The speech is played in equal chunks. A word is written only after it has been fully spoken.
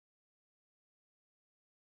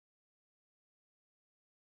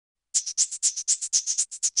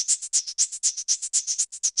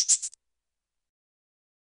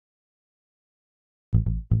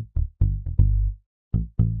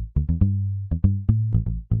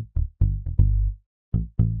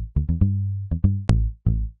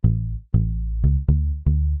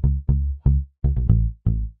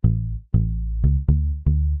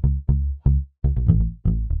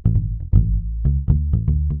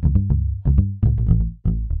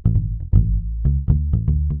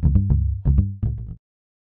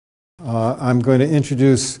I'm going to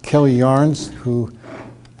introduce Kelly Yarnes, who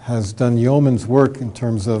has done yeoman's work in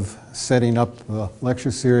terms of setting up the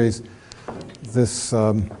lecture series this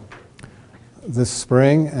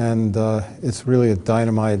spring, and it's really a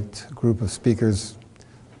dynamite group of speakers,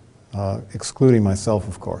 excluding myself,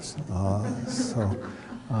 of course. So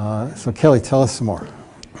Kelly, tell us some more.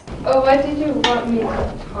 Oh, what did you want me to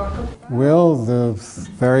talk about? Well, the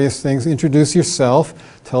various things. Introduce yourself.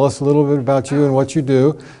 Tell us a little bit about you and what you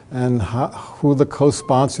do, and who the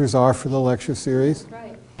co-sponsors are for the lecture series.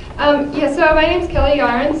 Right. Yeah, so my name is Kelly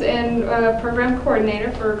Yarnes, and program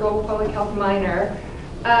coordinator for Global Public Health minor.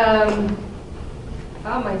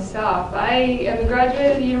 About myself, I am a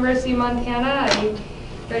graduate of the University of Montana. I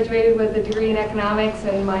graduated with a degree in economics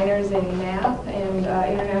and minors in math and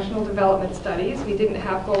international development studies. We didn't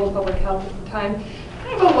have global public health at the time. I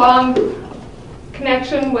have a long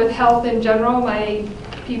connection with health in general. My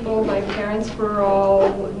parents were all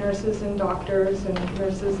nurses and doctors, and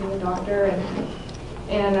nurses and a doctor,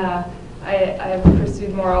 and I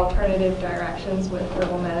pursued more alternative directions with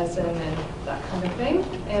herbal medicine and that kind of thing,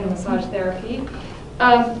 and massage therapy.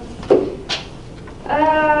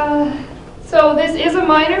 So this is a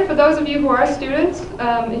minor for those of you who are students.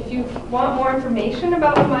 If you want more information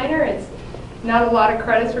about the minor, it's not a lot of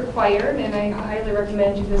credits required, and I highly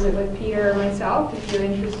recommend you visit with Peter or myself if you're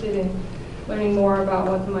interested in learning more about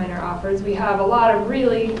what the minor offers. We have a lot of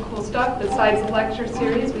really cool stuff besides the lecture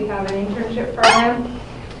series. We have an internship program.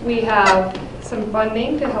 We have some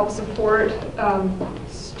funding to help support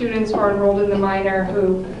students who are enrolled in the minor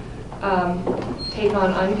who take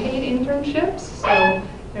on unpaid internships. So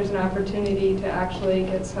there's an opportunity to actually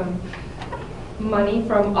get some money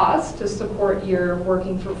from us to support your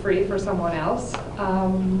working for free for someone else.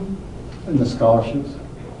 And the scholarships?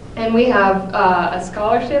 And we have a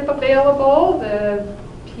scholarship available, the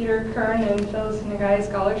Peter Kern and Phyllis Nagai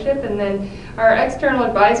Scholarship, and then our external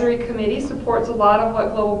advisory committee supports a lot of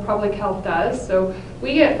what Global Public Health does. So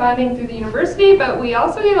we get funding through the university, but we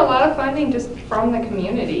also get a lot of funding just from the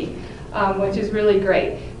community, which is really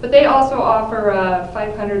great. But they also offer a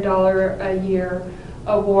 $500 a year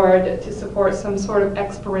award to support some sort of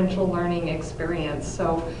experiential learning experience.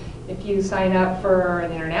 So if you sign up for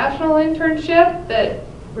an international internship that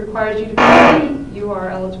requires you to pay, you are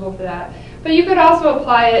eligible for that. But you could also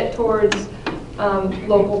apply it towards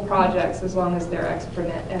local projects as long as they're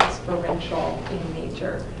experiential in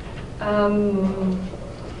nature.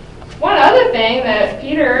 One other thing that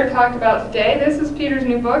Peter talked about today, this is Peter's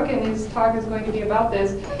new book, and his talk is going to be about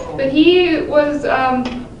this, but he was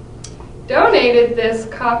donated this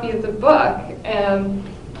copy of the book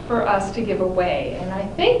for us to give away. And I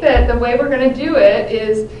think that the way we're going to do it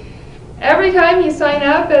is every time you sign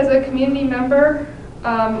up as a community member,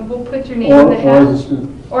 we'll put your name in the hat.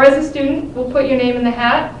 Or as a student, we'll put your name in the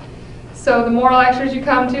hat. So the more lectures you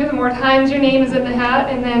come to, the more times your name is in the hat.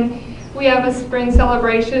 And then we have a spring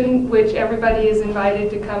celebration, which everybody is invited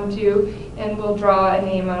to come to, and we'll draw a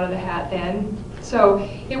name out of the hat then. So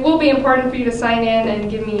it will be important for you to sign in and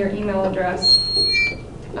give me your email address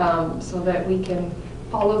so that we can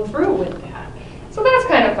follow through with that. So that's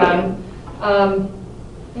kind of fun.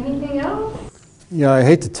 Anything else? Yeah, I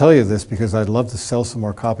hate to tell you this because I'd love to sell some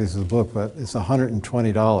more copies of the book, but it's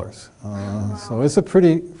 $120. So it's a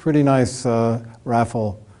pretty nice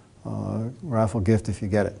raffle gift if you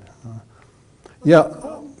get it. Yeah.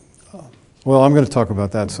 Well, I'm going to talk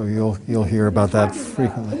about that, so you'll hear about that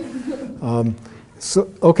frequently. So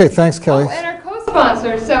okay, thanks, Kelly. Oh, and our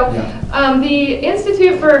co-sponsor. So the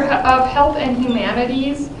Institute of Health and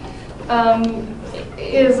Humanities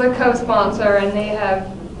is a co-sponsor, and they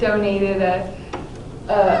have donated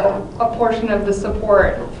a portion of the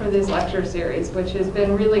support for this lecture series, which has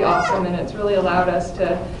been really awesome, and it's really allowed us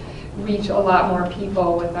to reach a lot more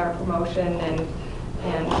people with our promotion and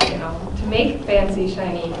you know, to make fancy,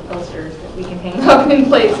 shiny posters that we can hang up in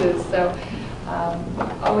places. So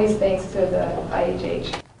always thanks to the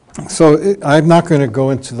IHH. So I'm not going to go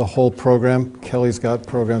into the whole program. Kelly's got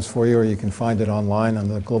programs for you, or you can find it online on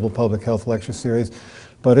the Global Public Health Lecture Series.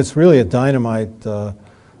 But it's really a dynamite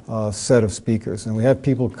set of speakers. And we have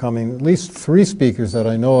people coming, at least 3 speakers that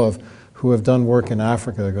I know of, who have done work in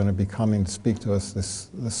Africa are going to be coming to speak to us this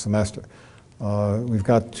semester. We've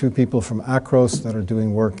got 2 people from ACROS that are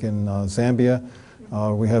doing work in Zambia.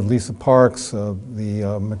 We have Lisa Parks,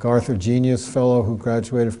 the MacArthur Genius Fellow who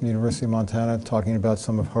graduated from the University of Montana, talking about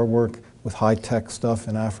some of her work with high-tech stuff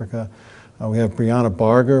in Africa. We have Brianna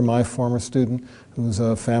Barger, my former student, who's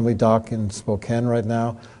a family doc in Spokane right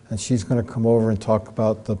now, and she's going to come over and talk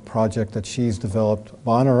about the project that she's developed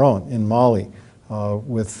on her own in Mali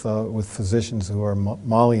with physicians who are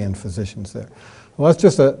Malian physicians there. Well,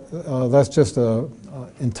 that's just a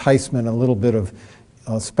enticement, a little bit of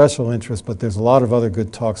special interest, but there's a lot of other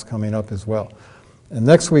good talks coming up as well. And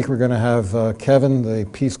next week we're going to have Kevin, the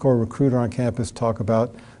Peace Corps recruiter on campus, talk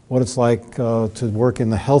about what it's like to work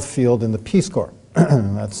in the health field in the Peace Corps.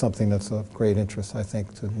 And that's something that's of great interest, I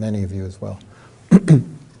think, to many of you as well.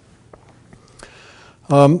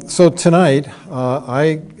 So tonight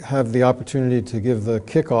I have the opportunity to give the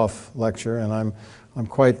kickoff lecture, and I'm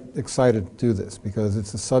quite excited to do this because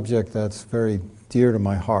it's a subject that's very dear to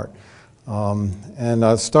my heart. And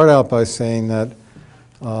I'll start out by saying that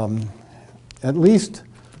at least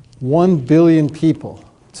 1 billion people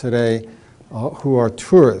today who are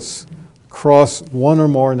tourists cross one or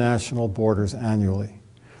more national borders annually.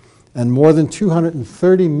 And more than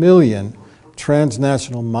 230 million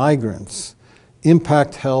transnational migrants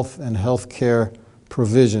impact health and healthcare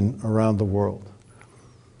provision around the world.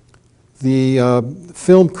 The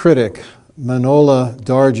film critic Manohla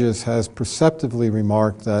Dargis has perceptively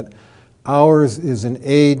remarked that ours is an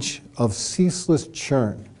age of ceaseless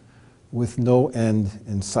churn with no end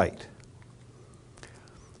in sight.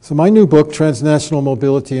 So my new book, Transnational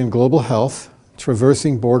Mobility and Global Health,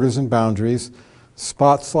 Traversing Borders and Boundaries,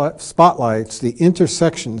 spotlights the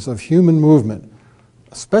intersections of human movement,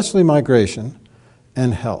 especially migration,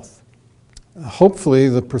 and health. Hopefully,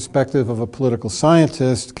 the perspective of a political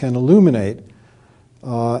scientist can illuminate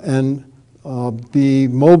and be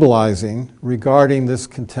mobilizing regarding this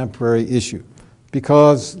contemporary issue,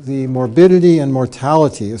 because the morbidity and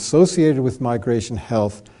mortality associated with migration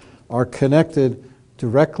health are connected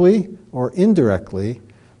directly or indirectly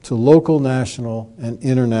to local, national, and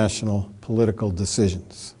international political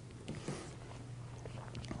decisions.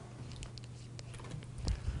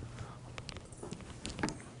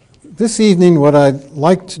 This evening, what I'd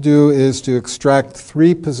like to do is to extract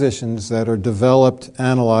 3 positions that are developed,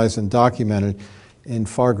 analyzed, and documented in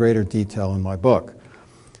far greater detail in my book.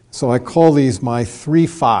 So I call these my 3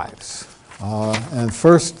 5s. And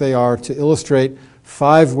first, they are to illustrate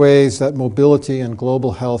 5 ways that mobility and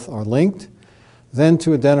global health are linked, then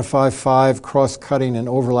to identify 5 cross-cutting and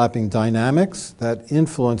overlapping dynamics that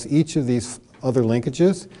influence each of these other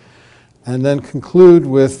linkages, and then conclude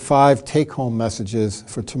with 5 take-home messages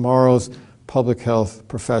for tomorrow's public health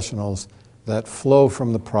professionals that flow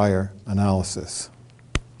from the prior analysis.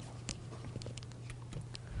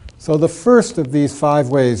 So the first of these 5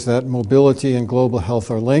 ways that mobility and global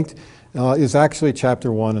health are linked is actually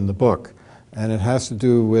chapter 1 in the book, and it has to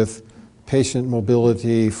do with patient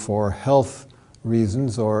mobility for health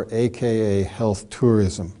reasons, or AKA health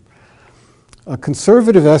tourism. A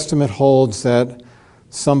conservative estimate holds that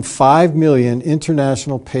some 5 million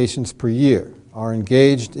international patients per year are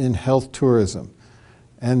engaged in health tourism,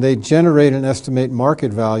 and they generate an estimated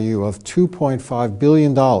market value of $2.5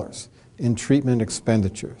 billion in treatment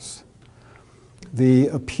expenditures. The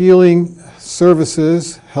appealing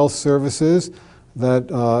services, health services,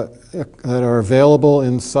 that are available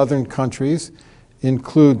in southern countries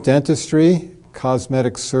include dentistry,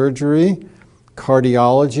 cosmetic surgery,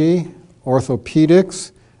 cardiology,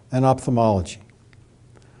 orthopedics, and ophthalmology.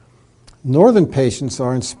 Northern patients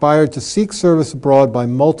are inspired to seek service abroad by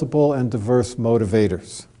multiple and diverse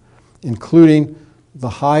motivators, including the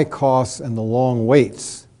high costs and the long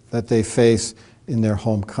waits that they face in their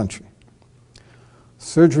home country.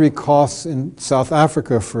 Surgery costs in South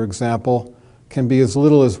Africa, for example, can be as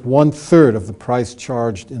little as 1/3 of the price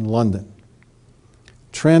charged in London.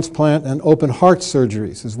 Transplant and open heart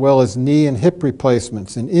surgeries, as well as knee and hip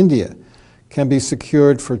replacements in India, can be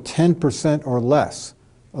secured for 10% or less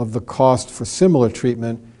of the cost for similar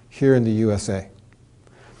treatment here in the USA.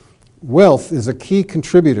 Wealth is a key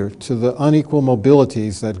contributor to the unequal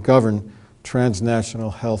mobilities that govern transnational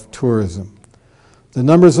health tourism. The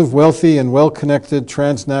numbers of wealthy and well-connected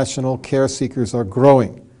transnational care seekers are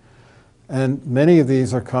growing, and many of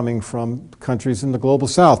these are coming from countries in the global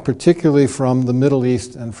south, particularly from the Middle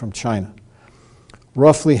East and from China.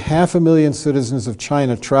 Roughly 500,000 citizens of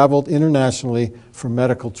China traveled internationally for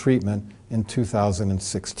medical treatment in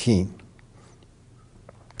 2016.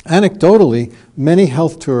 Anecdotally, many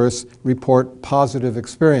health tourists report positive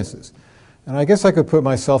experiences, and I guess I could put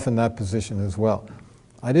myself in that position as well.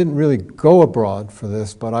 I didn't really go abroad for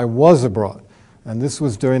this, but I was abroad, and this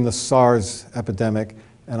was during the SARS epidemic,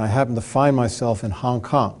 and I happened to find myself in Hong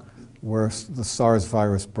Kong, where the SARS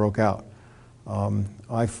virus broke out.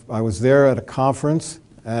 I was there at a conference,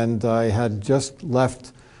 and I had just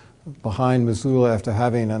left behind Missoula after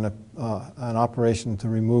having an operation to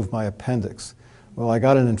remove my appendix. Well, I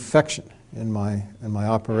got an infection in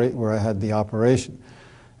where I had the operation,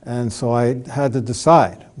 and so I had to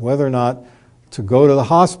decide whether or not to go to the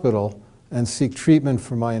hospital and seek treatment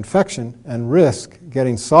for my infection and risk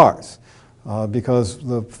getting SARS. Because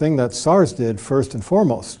the thing that SARS did first and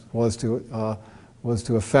foremost was to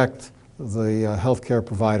affect the healthcare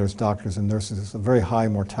providers, doctors and nurses. It's a very high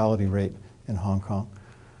mortality rate in Hong Kong.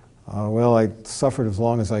 Well, I suffered as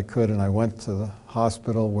long as I could, and I went to the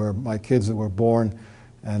hospital where my kids were born,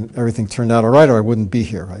 and everything turned out all right, or I wouldn't be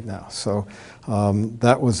here right now. So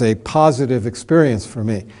that was a positive experience for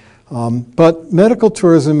me. But medical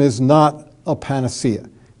tourism is not a panacea.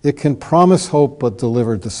 It can promise hope but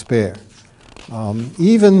deliver despair.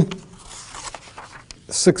 Even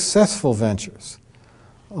successful ventures,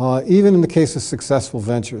 even in the case of successful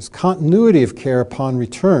ventures, continuity of care upon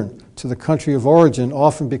return to the country of origin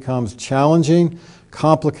often becomes challenging,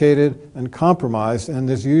 complicated, and compromised, and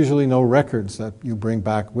there's usually no records that you bring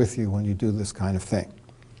back with you when you do this kind of thing.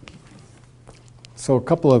 So a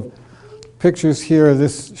couple of pictures here.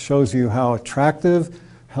 This shows you how attractive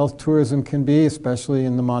health tourism can be, especially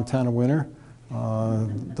in the Montana winter.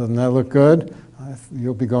 Doesn't that look good?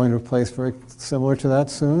 You'll be going to a place very similar to that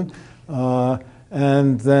soon.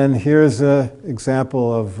 And then here's an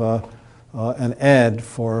example of an ad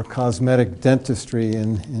for cosmetic dentistry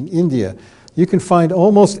in India. You can find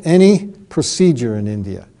almost any procedure in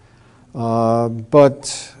India,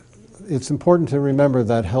 but it's important to remember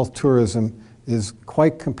that health tourism is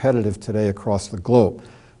quite competitive today across the globe,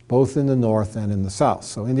 both in the north and in the south.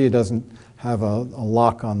 So India doesn't have a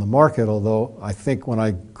lock on the market, although I think when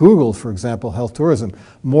I Google, for example, health tourism,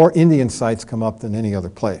 more Indian sites come up than any other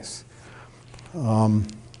place. And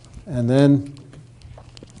then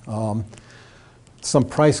some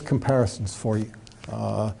price comparisons for you.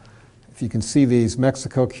 If you can see these,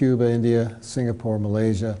 Mexico, Cuba, India, Singapore,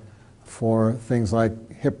 Malaysia, for things like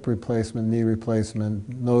hip replacement, knee replacement,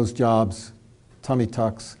 nose jobs, tummy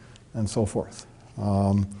tucks, and so forth.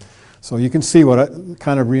 So you can see what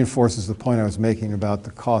kind of reinforces the point I was making about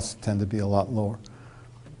the costs tend to be a lot lower.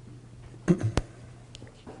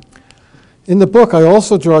 In the book, I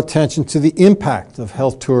also draw attention to the impact of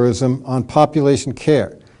health tourism on population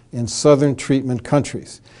care in southern treatment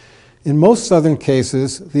countries. In most southern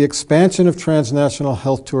cases, the expansion of transnational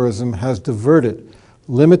health tourism has diverted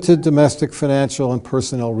limited domestic financial and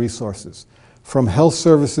personnel resources from health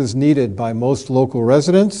services needed by most local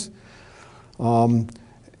residents.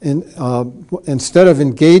 Instead of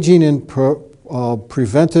engaging in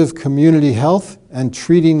preventive community health and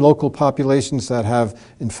treating local populations that have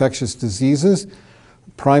infectious diseases,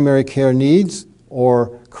 primary care needs,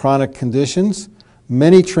 or chronic conditions,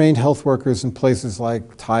 many trained health workers in places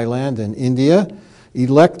like Thailand and India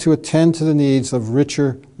elect to attend to the needs of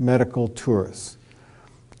richer medical tourists.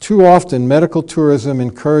 Too often, medical tourism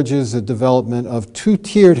encourages the development of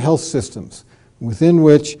two-tiered health systems within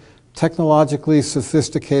which technologically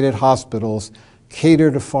sophisticated hospitals cater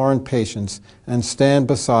to foreign patients and stand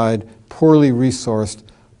beside poorly resourced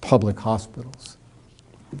public hospitals.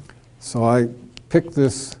 So I picked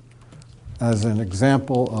this as an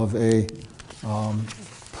example of a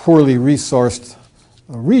poorly resourced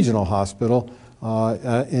regional hospital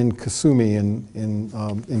in Kisumu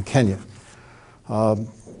in Kenya.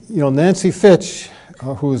 Nancy Fitch,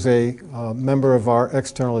 who's a member of our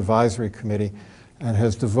external advisory committee and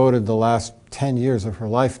has devoted the last 10 years of her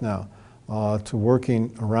life now to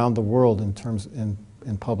working around the world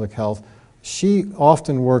in public health. She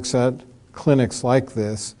often works at clinics like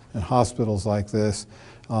this and hospitals like this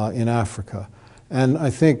in Africa. And I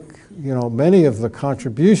think, many of the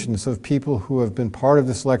contributions of people who have been part of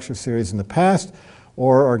this lecture series in the past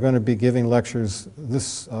or are going to be giving lectures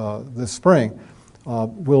this spring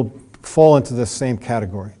will fall into this same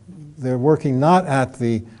category. They're working not at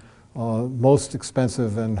the most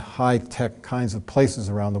expensive and high-tech kinds of places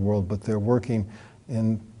around the world, but they're working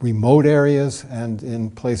in remote areas and in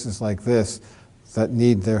places like this that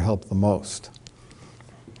need their help the most.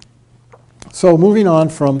 So moving on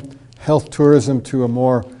from health tourism to a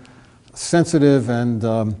more sensitive and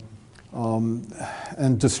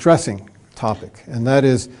distressing topic, and that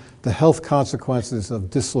is the health consequences of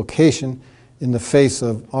dislocation in the face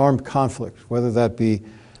of armed conflict, whether that be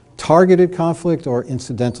targeted conflict or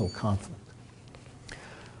incidental conflict.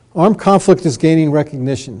 Armed conflict is gaining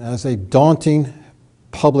recognition as a daunting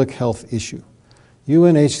public health issue.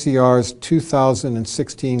 UNHCR's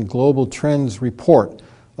 2016 Global Trends Report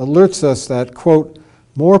alerts us that, quote,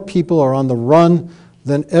 more people are on the run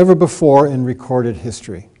than ever before in recorded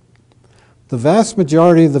history. The vast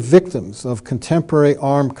majority of the victims of contemporary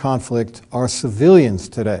armed conflict are civilians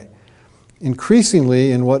today.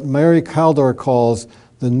 Increasingly, in what Mary Kaldor calls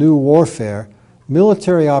the new warfare,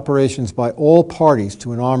 military operations by all parties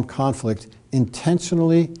to an armed conflict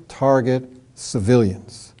intentionally target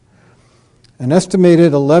civilians. An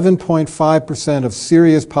estimated 11.5% of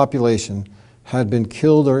Syria's population had been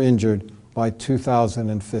killed or injured by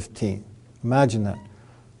 2015. Imagine that.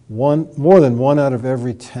 More than 1 out of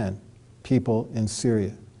every 10 people in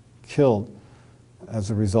Syria killed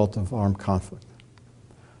as a result of armed conflict.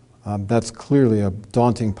 That's clearly a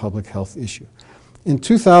daunting public health issue. In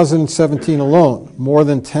 2017 alone, more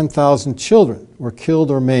than 10,000 children were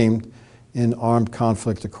killed or maimed in armed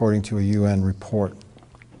conflict, according to a UN report.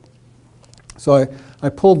 So I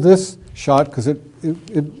pulled this shot because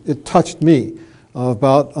it touched me,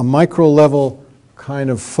 about a micro-level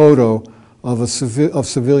kind of photo of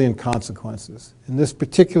civilian consequences. In this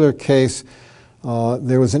particular case,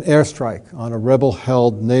 there was an airstrike on a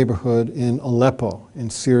rebel-held neighborhood in Aleppo in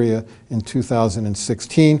Syria in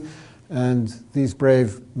 2016, and these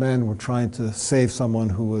brave men were trying to save someone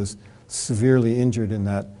who was severely injured in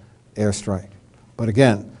that airstrike. But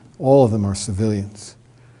again, all of them are civilians.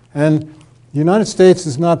 And the United States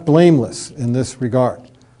is not blameless in this regard.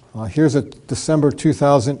 Here's a December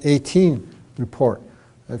 2018 report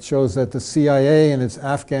that shows that the CIA and its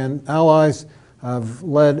Afghan allies have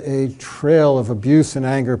led a trail of abuse and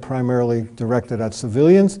anger primarily directed at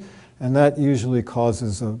civilians, and that usually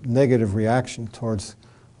causes a negative reaction towards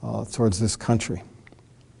this country.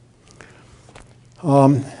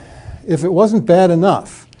 If it wasn't bad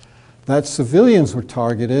enough that civilians were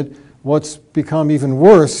targeted, what's become even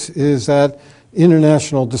worse is that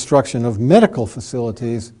international destruction of medical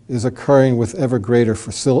facilities is occurring with ever greater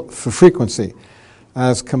frequency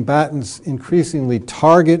as combatants increasingly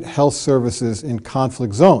target health services in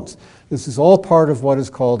conflict zones. This is all part of what is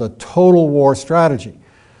called a total war strategy.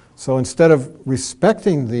 So instead of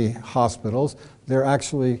respecting the hospitals, they're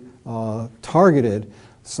actually targeted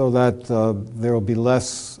so that there will be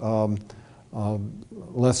less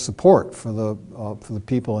support for the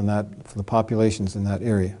people in that, for the populations in that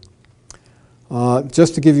area.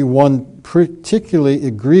 Just to give you one particularly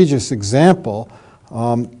egregious example,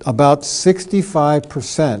 about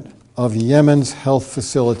 65% of Yemen's health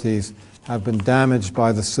facilities have been damaged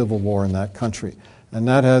by the civil war in that country. And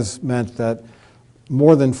that has meant that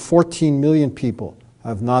more than 14 million people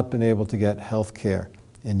have not been able to get health care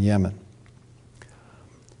in Yemen.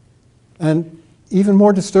 And even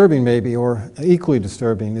more disturbing maybe, or equally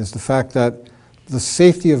disturbing, is the fact that the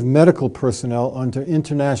safety of medical personnel under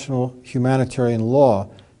international humanitarian law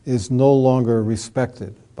is no longer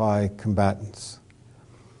respected by combatants.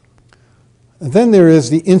 And then there is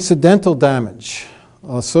the incidental damage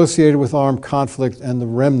associated with armed conflict and the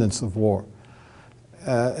remnants of war.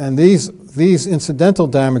 And these incidental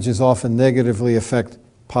damages often negatively affect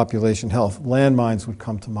population health. Landmines would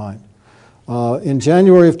come to mind. In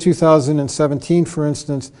January of 2017, for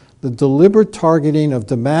instance, the deliberate targeting of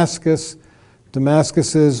Damascus's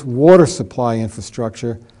water supply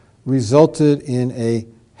infrastructure resulted in a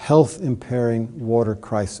health-impairing water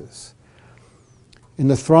crisis. In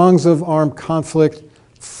the throngs of armed conflict,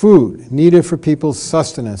 food needed for people's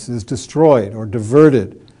sustenance is destroyed or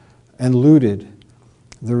diverted and looted.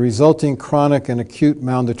 The resulting chronic and acute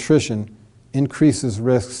malnutrition increases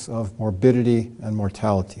risks of morbidity and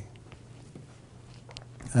mortality.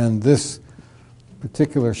 And this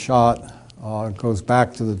particular shot goes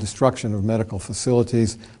back to the destruction of medical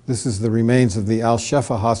facilities. This is the remains of the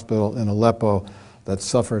Al-Shifa hospital in Aleppo that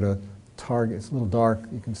suffered a target. It's a little dark.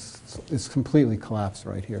 It's completely collapsed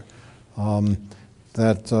right here.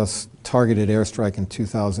 That targeted airstrike in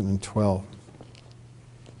 2012.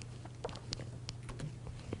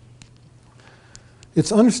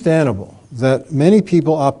 It's understandable that many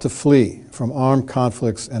people opt to flee from armed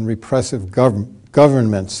conflicts and repressive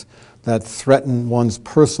governments that threaten one's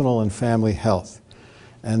personal and family health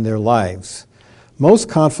and their lives. Most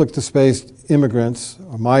conflict-displaced immigrants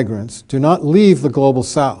or migrants do not leave the global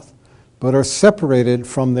south, but are separated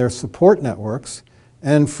from their support networks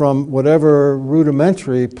and from whatever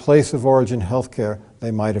rudimentary place of origin healthcare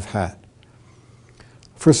they might have had.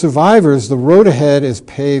 For survivors, the road ahead is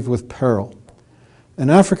paved with peril. An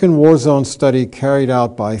African war zone study carried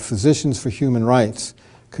out by Physicians for Human Rights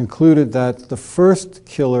concluded that the first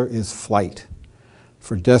killer is flight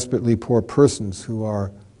for desperately poor persons who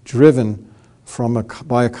are driven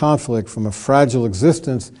by a conflict from a fragile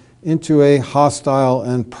existence into a hostile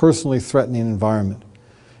and personally threatening environment.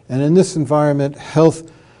 And in this environment, health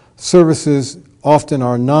services often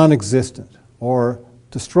are non-existent or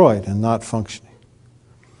destroyed and not functioning.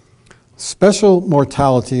 Special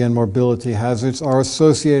mortality and morbidity hazards are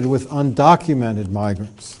associated with undocumented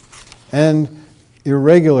migrants and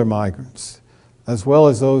irregular migrants, as well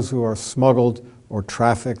as those who are smuggled or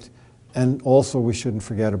trafficked, and also we shouldn't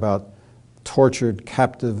forget about tortured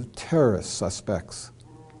captive terrorist suspects.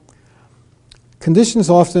 Conditions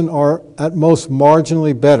often are at most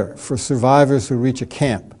marginally better for survivors who reach a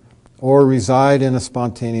camp or reside in a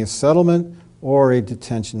spontaneous settlement or a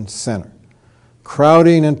detention center.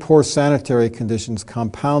 Crowding and poor sanitary conditions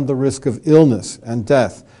compound the risk of illness and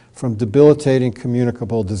death from debilitating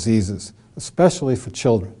communicable diseases, especially for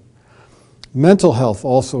children. Mental health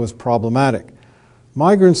also is problematic.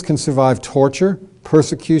 Migrants can survive torture,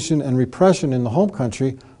 persecution, and repression in the home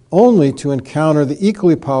country only to encounter the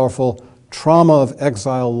equally powerful trauma of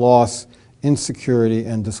exile, loss, insecurity,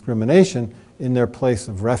 and discrimination in their place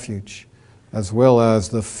of refuge, as well as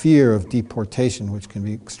the fear of deportation, which can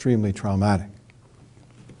be extremely traumatic.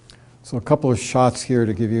 So a couple of shots here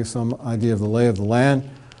to give you some idea of the lay of the land.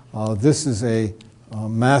 This is a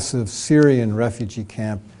massive Syrian refugee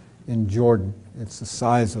camp in Jordan. It's the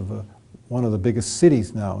size of one of the biggest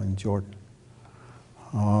cities now in Jordan.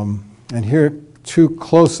 And here are two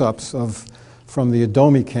close-ups from the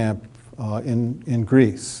Adomi camp in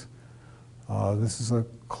Greece. This is a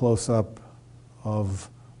close-up of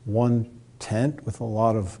one tent with a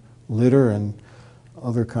lot of litter and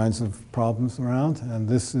other kinds of problems around. And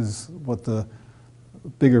this is what the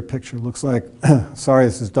bigger picture looks like. Sorry,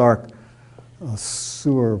 this is dark. A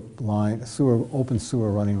sewer line, open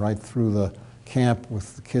sewer running right through the camp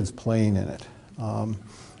with the kids playing in it.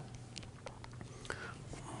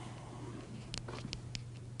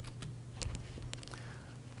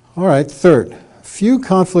 All right, third, few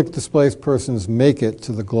conflict-displaced persons make it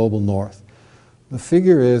to the global north. The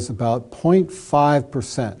figure is about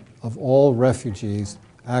 0.5% of all refugees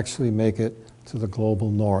actually make it to the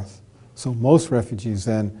global north. So most refugees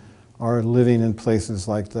then are living in places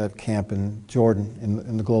like that camp in Jordan,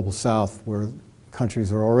 in the global south, where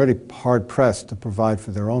countries are already hard-pressed to provide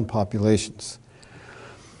for their own populations.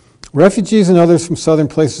 Refugees and others from southern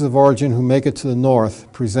places of origin who make it to the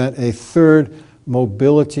north present a third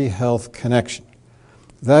mobility health connection.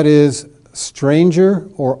 That is, stranger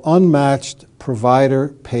or unmatched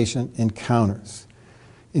provider-patient encounters.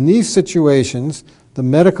 In these situations, the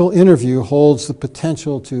medical interview holds the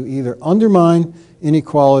potential to either undermine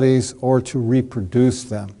inequalities or to reproduce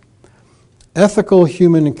them. Ethical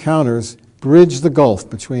human encounters bridge the gulf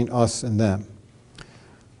between us and them.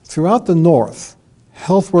 Throughout the North,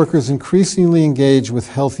 health workers increasingly engage with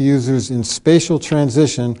health users in spatial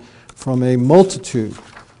transition from a multitude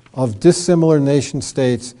of dissimilar nation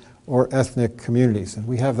states or ethnic communities. And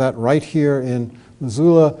we have that right here in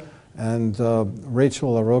Missoula, and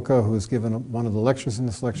Rachel LaRocca, who has given one of the lectures in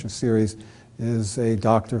this lecture series, is a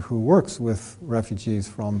doctor who works with refugees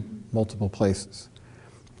from multiple places.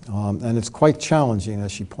 And it's quite challenging,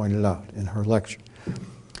 as she pointed out in her lecture.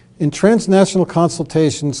 In transnational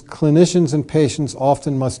consultations, clinicians and patients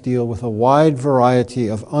often must deal with a wide variety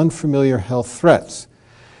of unfamiliar health threats,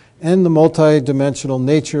 and the multidimensional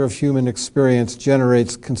nature of human experience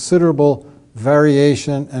generates considerable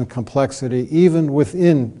variation and complexity even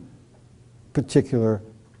within particular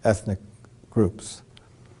ethnic groups.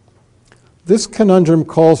 This conundrum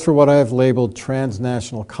calls for what I have labeled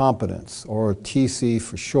transnational competence, or TC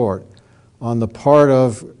for short, on the part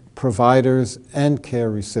of providers and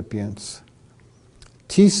care recipients.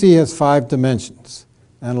 TC has 5 dimensions: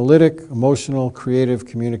 analytic, emotional, creative,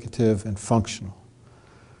 communicative, and functional.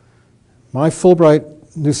 My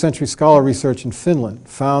Fulbright New Century Scholar research in Finland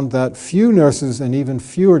found that few nurses and even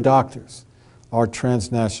fewer doctors are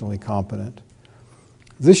transnationally competent.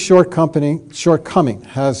 This shortcoming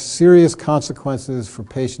has serious consequences for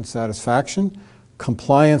patient satisfaction,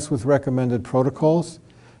 compliance with recommended protocols,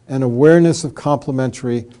 and awareness of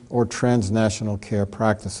complementary or transnational care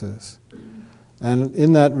practices. And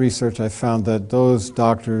in that research, I found that those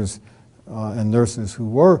doctors and nurses who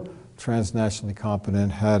were transnationally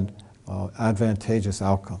competent had advantageous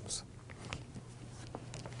outcomes.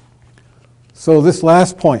 So this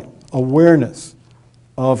last point, awareness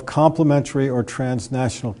of complementary or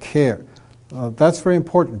transnational care, that's very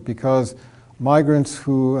important because migrants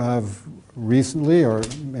who have recently, or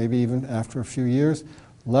maybe even after a few years,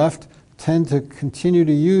 left tend to continue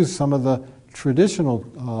to use some of the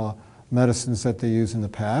traditional medicines that they used in the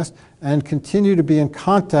past and continue to be in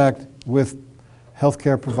contact with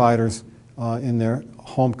healthcare providers in their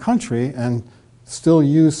home country and still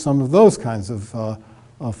use some of those kinds of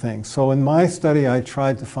things. So in my study, I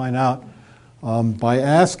tried to find out by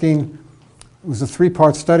asking, it was a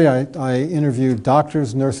 3-part study. I interviewed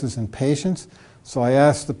doctors, nurses, and patients. So I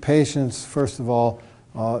asked the patients, first of all,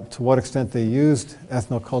 to what extent they used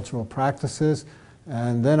ethnocultural practices,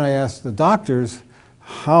 and then I asked the doctors,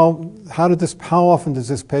 how often does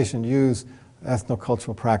this patient use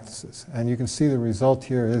ethnocultural practices? And you can see the result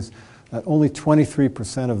here is that only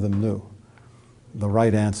 23% of them knew the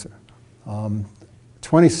right answer.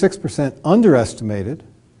 26% underestimated,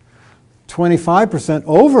 25%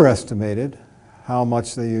 overestimated how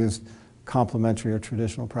much they used complementary or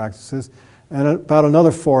traditional practices, and about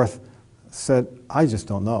another fourth said, I just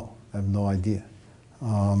don't know, I have no idea.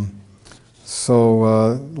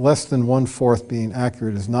 So less than 1/4 being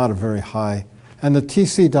accurate is not a very high, and the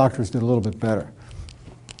TC doctors did a little bit better.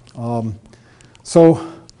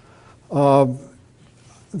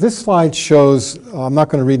 This slide shows, I'm not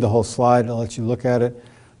going to read the whole slide, I'll let you look at it,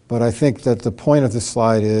 but I think that the point of this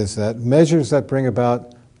slide is that measures that bring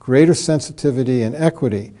about greater sensitivity and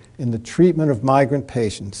equity in the treatment of migrant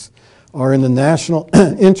patients are in the national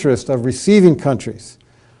interest of receiving countries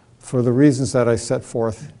for the reasons that I set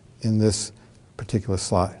forth in this particular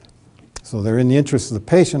slide. So they're in the interest of the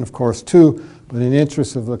patient, of course, too, but in the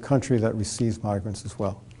interest of the country that receives migrants as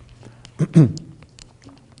well.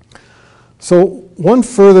 So one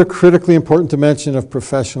further critically important dimension of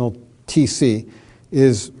professional TC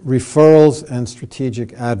is referrals and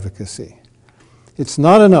strategic advocacy. It's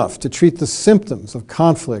not enough to treat the symptoms of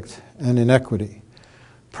conflict and inequity.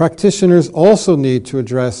 Practitioners also need to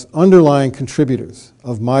address underlying contributors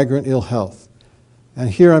of migrant ill health. And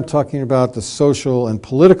here I'm talking about the social and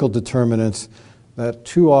political determinants that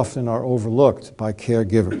too often are overlooked by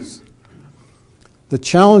caregivers. The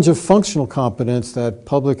challenge of functional competence that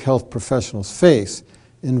public health professionals face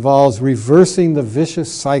involves reversing the vicious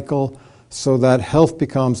cycle so that health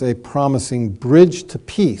becomes a promising bridge to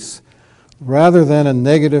peace rather than a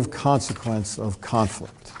negative consequence of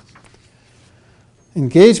conflict.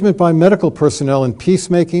 Engagement by medical personnel in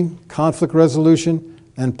peacemaking, conflict resolution,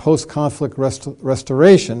 and post-conflict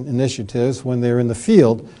restoration initiatives when they're in the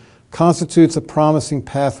field constitutes a promising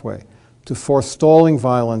pathway to forestalling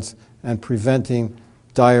violence and preventing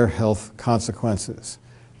dire health consequences.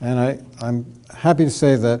 And I'm happy to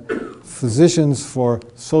say that physicians for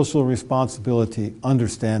social responsibility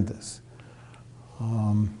understand this.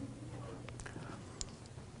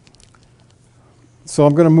 So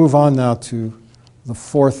I'm going to move on now to the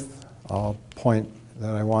fourth point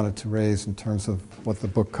that I wanted to raise in terms of what the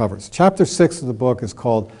book covers. Chapter 6 of the book is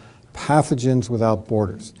called Pathogens Without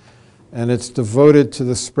Borders, and it's devoted to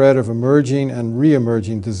the spread of emerging and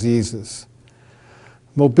re-emerging diseases.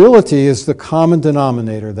 Mobility is the common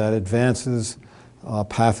denominator that advances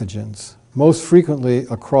pathogens, most frequently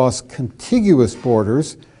across contiguous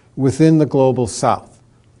borders within the global south.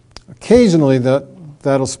 Occasionally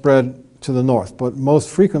that'll spread to the north, but most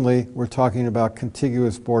frequently we're talking about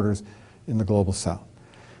contiguous borders in the global south.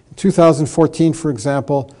 In 2014, for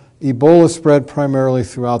example, Ebola spread primarily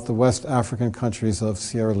throughout the West African countries of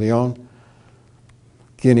Sierra Leone,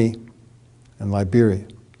 Guinea, and Liberia.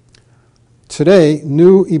 Today,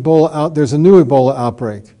 there's a new Ebola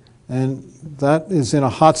outbreak, and that is in a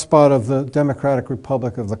hotspot of the Democratic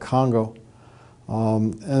Republic of the Congo.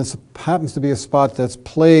 And it happens to be a spot that's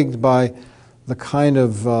plagued by the kind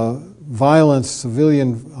of violence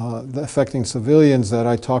affecting civilians that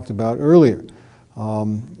I talked about earlier.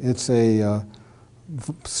 It's a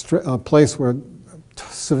place where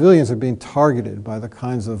civilians are being targeted by the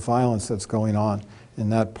kinds of violence that's going on in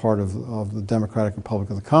that part of the Democratic Republic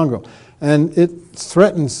of the Congo. And it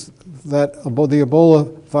threatens that the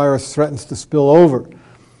Ebola virus threatens to spill over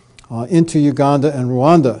into Uganda and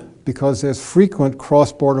Rwanda because there's frequent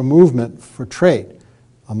cross-border movement for trade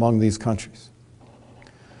among these countries.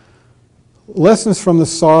 Lessons from the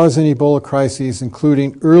SARS and Ebola crises,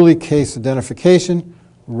 including early case identification,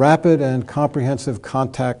 rapid and comprehensive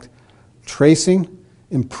contact tracing,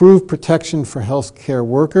 improved protection for healthcare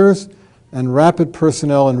workers, and rapid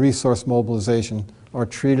personnel and resource mobilization are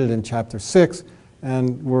treated in Chapter 6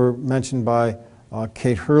 and were mentioned by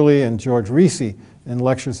Kate Hurley and George Reese in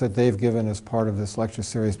lectures that they've given as part of this lecture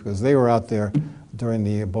series because they were out there during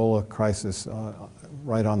the Ebola crisis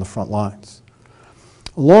right on the front lines.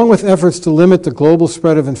 Along with efforts to limit the global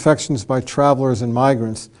spread of infections by travelers and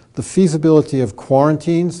migrants, the feasibility of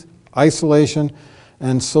quarantines, isolation,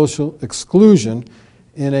 and social exclusion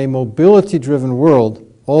in a mobility-driven world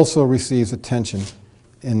also receives attention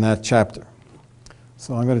in that chapter.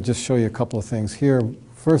 So I'm going to just show you a couple of things here.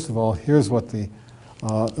 First of all, here's what the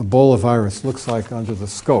Ebola virus looks like under the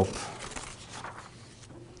scope.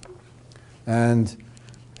 And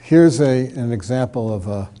here's an example of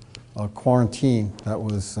a quarantine that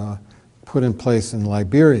was put in place in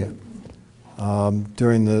Liberia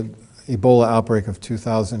during the Ebola outbreak of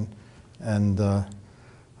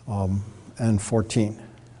 2014.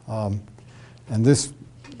 And this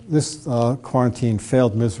quarantine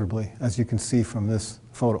failed miserably, as you can see from this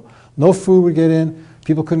photo. No food would get in,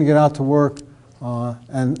 people couldn't get out to work,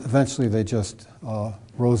 and eventually they just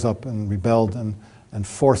rose up and rebelled, and and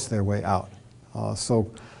force their way out.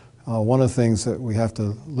 One of the things that we have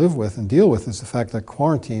to live with and deal with is the fact that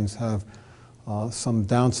quarantines have some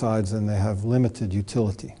downsides and they have limited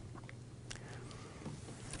utility.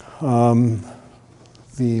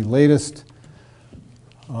 The latest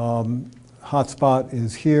hotspot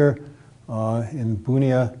is here in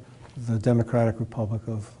Bunia, the Democratic Republic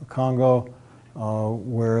of Congo,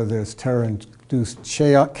 where there's terror-induced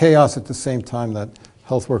chaos at the same time that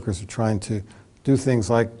health workers are trying to do things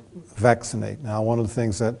like vaccinate. Now, one of the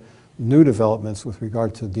things that new developments with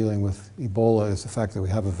regard to dealing with Ebola is the fact that we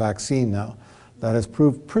have a vaccine now that has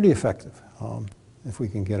proved pretty effective if we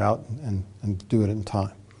can get out and do it in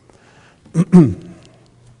time.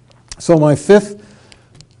 So my fifth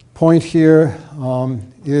point here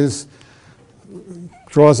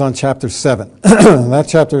draws on Chapter 7. That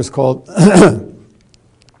chapter is called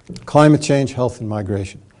Climate Change, Health, and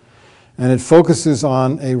Migration. And it focuses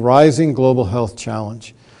on a rising global health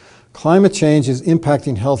challenge. Climate change is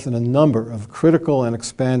impacting health in a number of critical and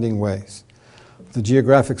expanding ways. The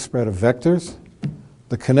geographic spread of vectors,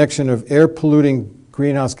 the connection of air-polluting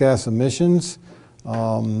greenhouse gas emissions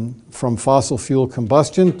from fossil fuel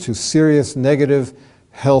combustion to serious negative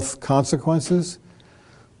health consequences,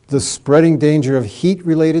 the spreading danger of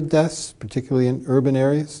heat-related deaths, particularly in urban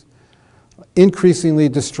areas, increasingly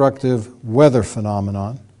destructive weather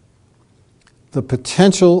phenomenon, the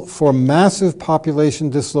potential for massive population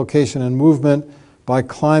dislocation and movement by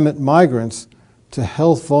climate migrants to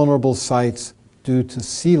health vulnerable sites due to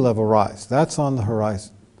sea level rise. That's on the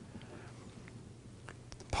horizon.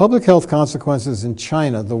 Public health consequences in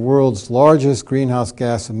China, the world's largest greenhouse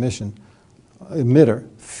gas emitter,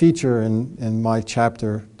 feature in my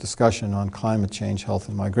chapter discussion on climate change, health,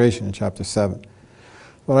 and migration in Chapter 7.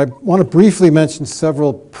 But I want to briefly mention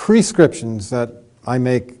several prescriptions that I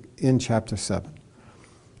make in Chapter 7.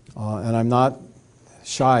 And I'm not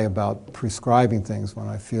shy about prescribing things when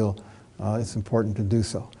I feel it's important to do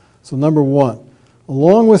so. So number one,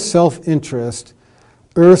 along with self-interest,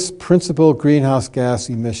 Earth's principal greenhouse gas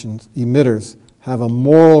emitters have a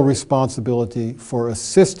moral responsibility for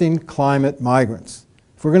assisting climate migrants.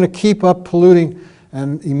 If we're going to keep up polluting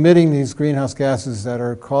and emitting these greenhouse gases that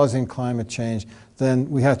are causing climate change, then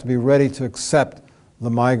we have to be ready to accept the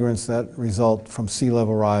migrants that result from sea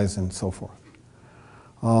level rise and so forth.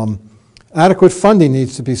 Adequate funding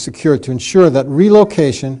needs to be secured to ensure that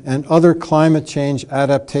relocation and other climate change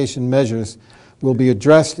adaptation measures will be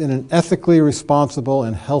addressed in an ethically responsible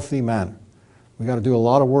and healthy manner. We've got to do a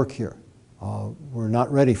lot of work here. We're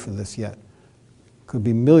not ready for this yet. Could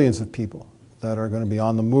be millions of people that are going to be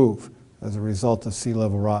on the move as a result of sea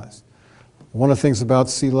level rise. One of the things about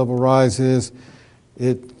sea level rise is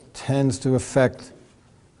it tends to affect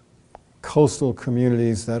coastal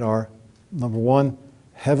communities that are, number one,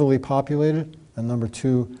 heavily populated, and number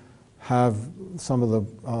two, have some of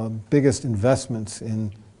the biggest investments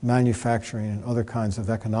in manufacturing and other kinds of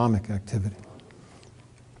economic activity.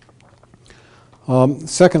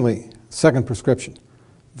 Second prescription,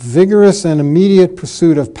 vigorous and immediate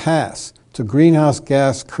pursuit of paths to greenhouse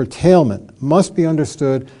gas curtailment must be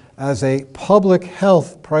understood as a public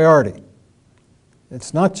health priority.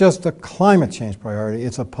 It's not just a climate change priority,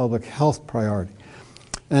 it's a public health priority.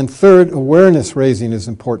 And third, awareness raising is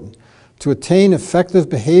important. To attain effective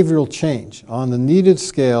behavioral change on the needed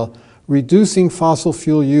scale, reducing fossil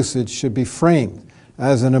fuel usage should be framed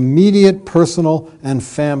as an immediate personal and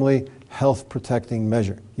family health protecting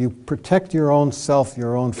measure. You protect your own self,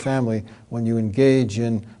 your own family, when you engage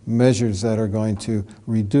in measures that are going to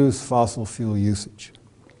reduce fossil fuel usage.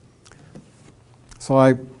 So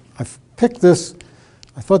I picked this.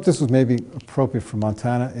 I thought this was maybe appropriate for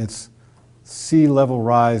Montana. It's sea level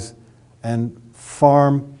rise and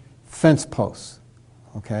farm fence posts,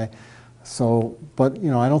 okay? So, but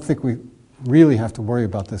I don't think we really have to worry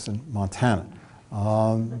about this in Montana,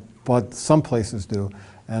 but some places do.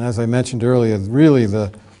 And as I mentioned earlier, really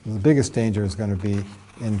the biggest danger is going to be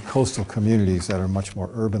in coastal communities that are much more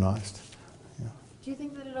urbanized. Yeah. Do you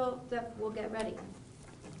think that we'll get ready?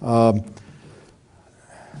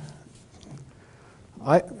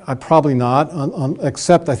 I probably not,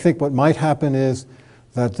 except I think what might happen is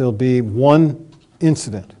that there'll be one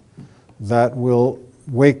incident that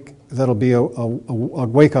that'll be a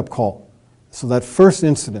wake-up call. So that first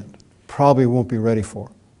incident probably won't be ready for,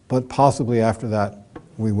 but possibly after that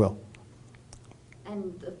we will.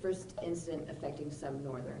 And the first incident affecting some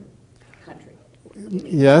northern country?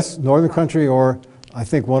 Yes, northern country, or I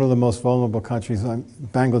think one of the most vulnerable countries.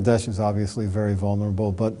 Bangladesh is obviously very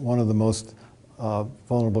vulnerable, but one of the most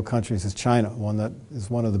vulnerable countries is China, one that is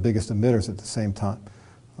one of the biggest emitters at the same time.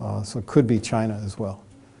 So it could be China as well.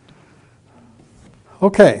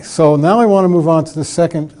 Okay, so now I want to move on to the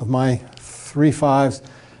second of my 3 5s,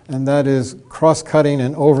 and that is cross-cutting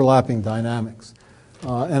and overlapping dynamics.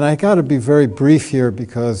 And I got to be very brief here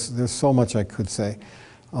because there's so much I could say.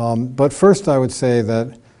 But first I would say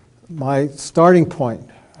that my starting point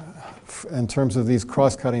in terms of these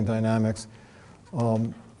cross-cutting dynamics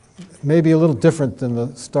may be a little different than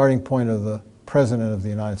the starting point of the President of the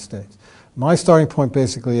United States. My starting point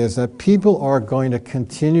basically is that people are going to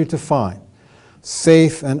continue to find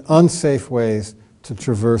safe and unsafe ways to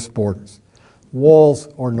traverse borders, walls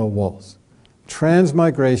or no walls.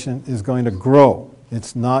 Transmigration is going to grow.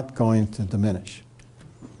 It's not going to diminish.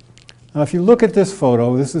 Now, if you look at this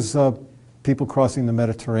photo, this is people crossing the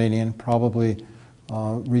Mediterranean, probably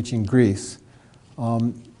reaching Greece.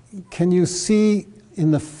 Can you see in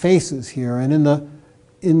the faces here and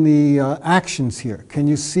in the actions here, can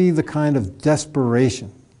you see the kind of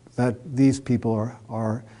desperation that these people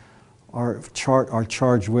are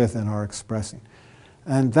charged with and are expressing?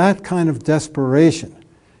 And that kind of desperation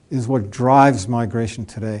is what drives migration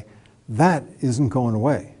today. That isn't going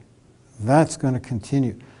away. That's going to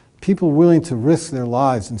continue. People willing to risk their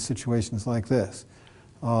lives in situations like this.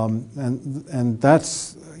 And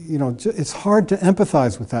that's, you know, it's hard to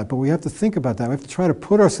empathize with that, but we have to think about that. We have to try to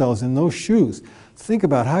put ourselves in those shoes. Think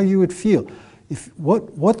about how you would feel.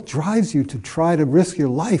 What drives you to try to risk your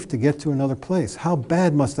life to get to another place? How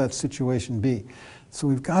bad must that situation be? So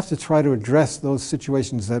we've got to try to address those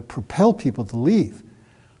situations that propel people to leave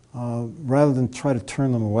rather than try to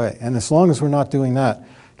turn them away. And as long as we're not doing that,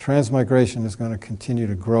 transmigration is going to continue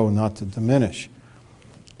to grow, not to diminish.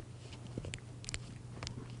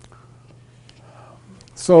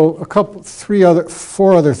 So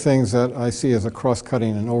four other things that I see as a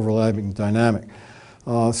cross-cutting and overlapping dynamic.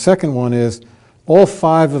 Second one is all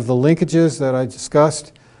 5 of the linkages that I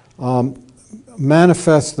discussed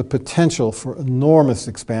manifest the potential for enormous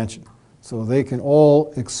expansion. So they can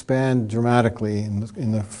all expand dramatically in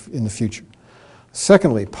the future.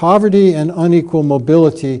 Secondly, poverty and unequal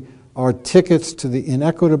mobility are tickets to the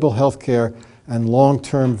inequitable health care and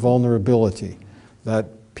long-term vulnerability that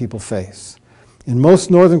people face. In most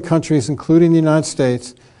northern countries, including the United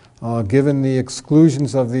States, given the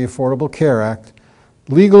exclusions of the Affordable Care Act,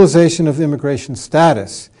 legalization of immigration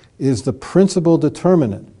status is the principal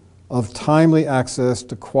determinant of timely access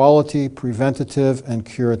to quality, preventative, and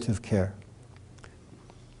curative care.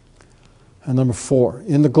 And number 4,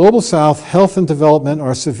 in the Global South, health and development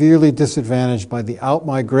are severely disadvantaged by the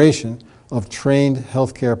outmigration of trained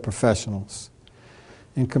healthcare professionals.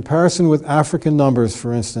 In comparison with African numbers,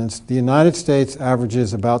 for instance, the United States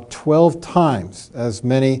averages about 12 times as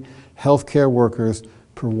many healthcare workers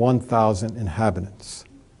per 1,000 inhabitants.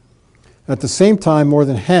 At the same time, more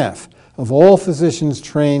than half of all physicians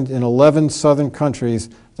trained in 11 southern countries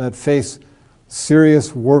that face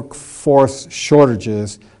serious workforce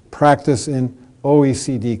shortages practice in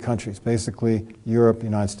OECD countries, basically Europe, the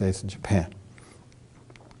United States, and Japan.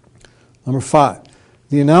 Number 5,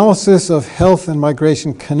 the analysis of health and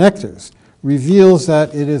migration connectors reveals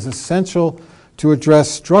that it is essential to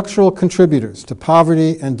address structural contributors to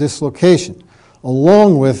poverty and dislocation,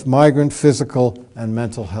 along with migrant physical and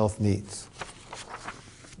mental health needs.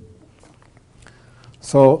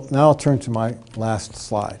 So now I'll turn to my last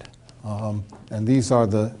slide. And these are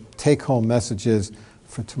the take-home messages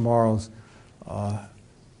for tomorrow's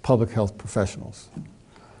public health professionals.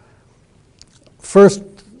 First,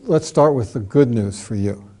 let's start with the good news for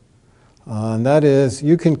you. And that is,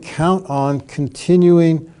 you can count on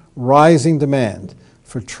continuing rising demand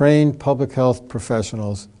for trained public health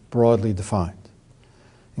professionals broadly defined,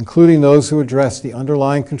 including those who address the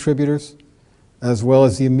underlying contributors, as well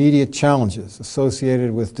as the immediate challenges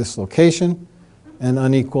associated with dislocation and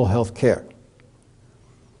unequal health care.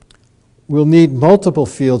 We'll need multiple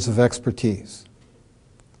fields of expertise,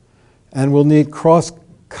 and we'll need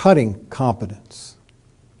cross-cutting competence.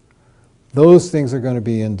 Those things are going to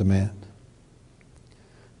be in demand.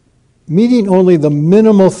 Meeting only the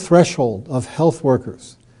minimal threshold of health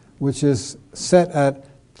workers, which is set at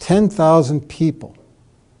 10,000 people,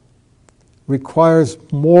 requires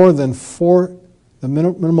more than the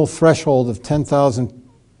minimal threshold of 10,000,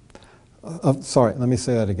 sorry, let me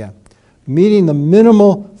say that again. Meeting the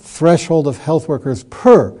minimal threshold of health workers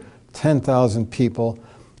per 10,000 people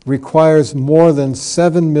requires more than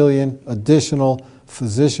 7 million additional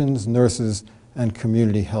physicians, nurses, and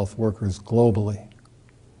community health workers globally.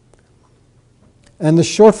 And the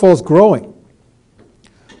shortfall is growing.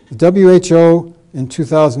 The WHO in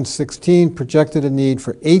 2016 projected a need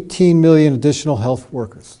for 18 million additional health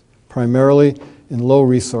workers, primarily in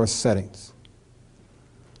low-resource settings.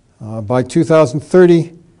 By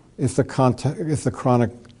 2030, if the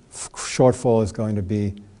chronic shortfall is going to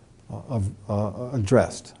be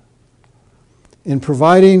addressed. In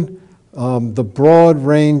providing the broad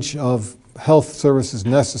range of health services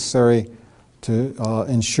necessary to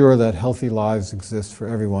ensure that healthy lives exist for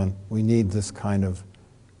everyone, we need this kind of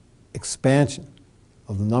expansion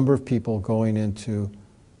of the number of people going into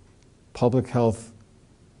public health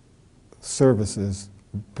services,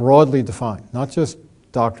 broadly defined, not just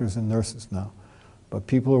doctors and nurses now, but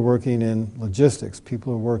people who are working in logistics,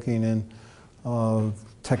 people who are working in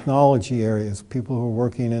technology areas, people who are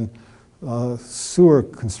working in sewer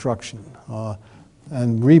construction,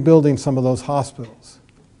 and rebuilding some of those hospitals.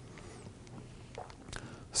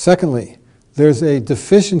 Secondly, there's a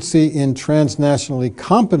deficiency in transnationally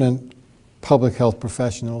competent public health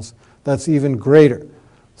professionals that's even greater.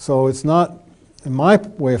 So it's not, in my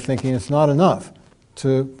way of thinking, it's not enough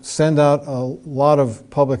to send out a lot of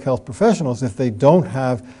public health professionals if they don't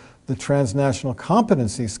have the transnational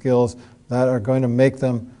competency skills that are going to make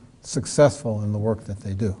them successful in the work that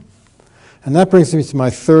they do. And that brings me to my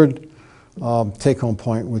third take-home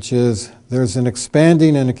point, which is there's an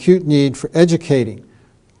expanding and acute need for educating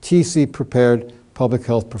TC-prepared public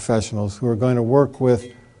health professionals who are going to work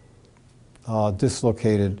with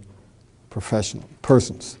dislocated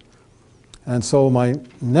persons. And so my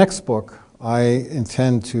next book, I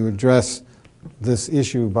intend to address this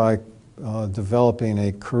issue by developing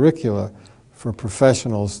a curricula for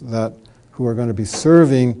professionals who are going to be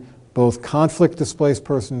serving both conflict-displaced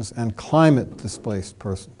persons and climate-displaced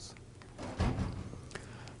persons.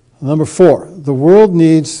 Number 4, the world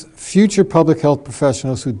needs future public health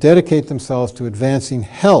professionals who dedicate themselves to advancing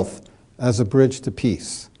health as a bridge to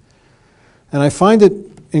peace. And I find it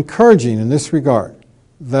encouraging in this regard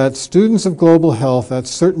that students of global health at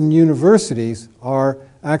certain universities are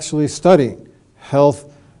actually studying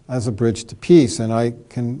health as a bridge to peace. And I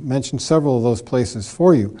can mention several of those places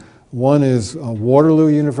for you. One is Waterloo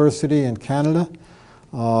University in Canada.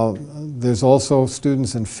 There's also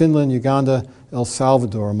students in Finland, Uganda, El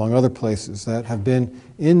Salvador, among other places, that have been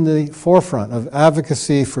in the forefront of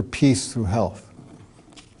advocacy for peace through health.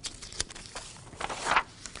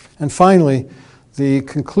 And finally, the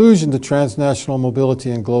conclusion to transnational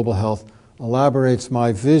mobility and global health elaborates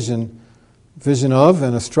my vision of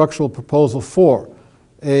and a structural proposal for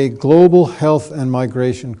a Global Health and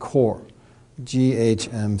Migration Corps,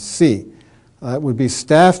 GHMC. It would be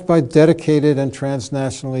staffed by dedicated and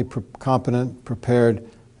transnationally competent, prepared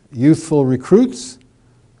youthful recruits,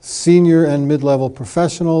 senior and mid-level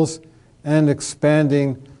professionals, and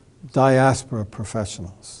expanding diaspora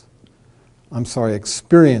professionals.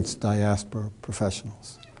 Experienced diaspora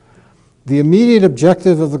professionals. The immediate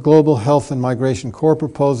objective of the Global Health and Migration Corps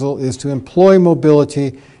proposal is to employ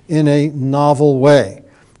mobility in a novel way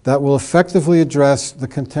that will effectively address the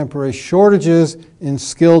contemporary shortages in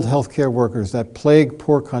skilled healthcare workers that plague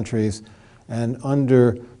poor countries and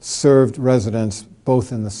underserved residents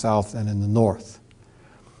both in the South and in the North.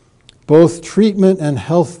 Both treatment and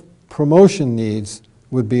health promotion needs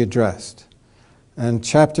would be addressed. And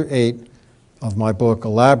Chapter 8 of my book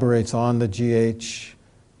elaborates on the GHMC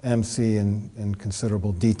in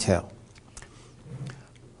considerable detail.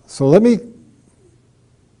 So let me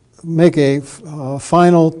make a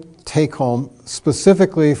final take-home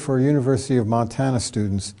specifically for University of Montana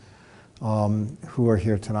students who are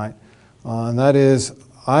here tonight. And that is,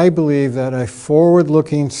 I believe that a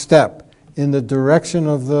forward-looking step in the direction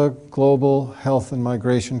of the Global Health and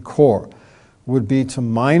Migration Corps would be to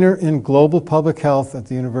minor in global public health at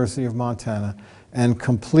the University of Montana and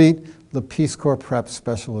complete the Peace Corps prep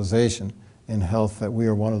specialization in health that we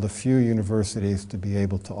are one of the few universities to be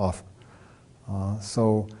able to offer.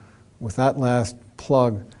 So with that last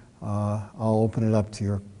plug, I'll open it up to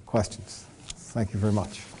your questions. Thank you very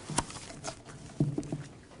much.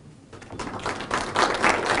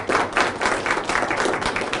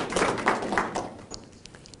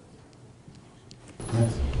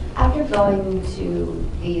 After going to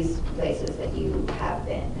these places that you have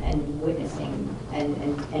been and witnessing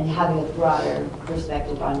and having a broader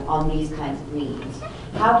perspective on these kinds of needs,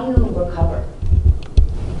 how do you recover?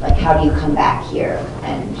 Like, how do you come back here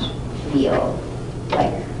and feel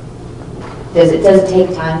like, does it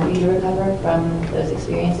take time for you to recover from those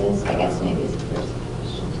experiences? I guess maybe is the first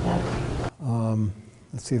question to that.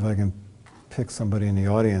 Let's see if I can pick somebody in the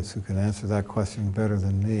audience who can answer that question better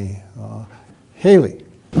than me. Haley.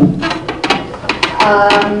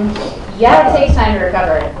 Yeah, it takes time to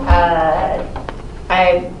recover.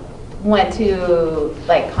 I went to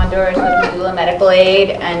Honduras with Missoula Medical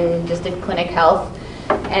Aid and just did clinic health,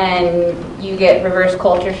 and you get reverse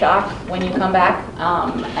culture shock when you come back,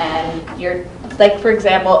 and like, for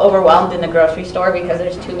example, overwhelmed in the grocery store because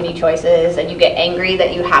there's too many choices, and you get angry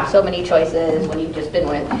that you have so many choices when you've just been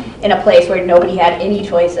in a place where nobody had any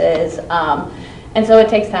choices. And so it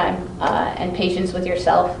takes time and patience with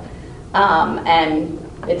yourself. And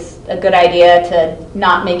it's a good idea to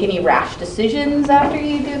not make any rash decisions after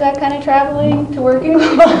you do that kind of traveling to work in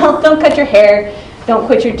global health. Don't cut your hair. Don't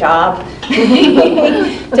quit your job.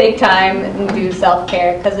 Take time and do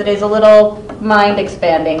self-care, because it is a little mind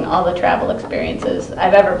expanding, all the travel experiences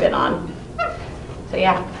I've ever been on. So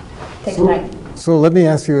yeah, take time. So let me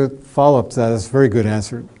ask you a follow-up to that. That's a very good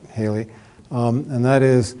answer, Haley. And that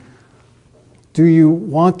is, do you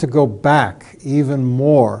want to go back even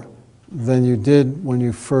more than you did when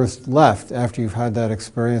you first left after you've had that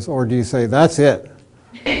experience, or do you say, that's it?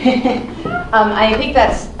 I think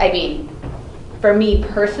that's, I mean, for me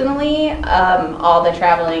personally, all the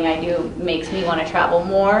traveling I do makes me want to travel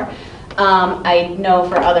more. I know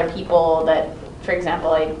for other people that, for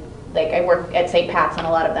example, I work at St. Pat's, and a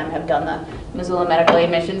lot of them have done the Missoula medical aid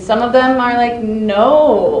mission. Some of them are like,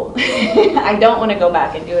 no, I don't want to go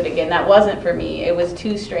back and do it again. That wasn't for me. It was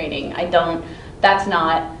too straining. That's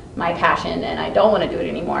not my passion, and I don't want to do it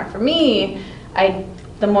anymore. For me,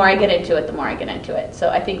 the more I get into it, the more I get into it. So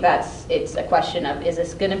I think it's a question of, is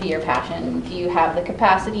this going to be your passion? Do you have the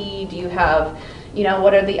capacity? Do you have,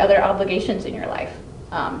 what are the other obligations in your life?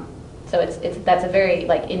 So that's a very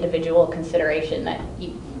individual consideration that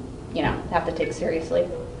you have to take seriously.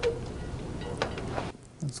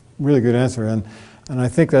 That's a really good answer, and I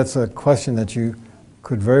think that's a question that you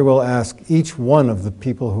could very well ask each one of the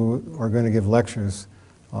people who are going to give lectures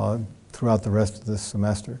throughout the rest of this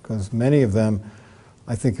semester, because many of them,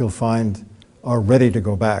 I think you'll find, are ready to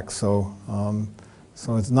go back. So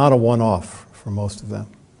it's not a one-off for most of them.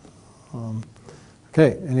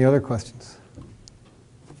 Okay, any other questions?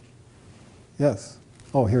 Yes.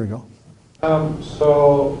 Oh, here we go.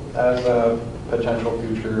 So as a potential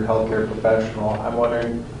future healthcare professional, I'm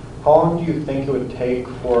wondering, how long do you think it would take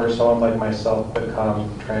for someone like myself to become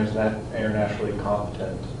internationally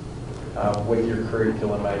competent? With your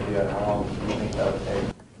curriculum idea, how long do you think that would take?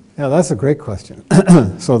 Yeah, that's a great question.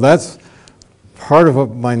 So that's part of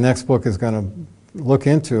what my next book is going to look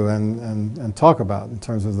into and talk about in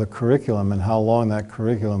terms of the curriculum and how long that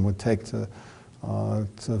curriculum would take to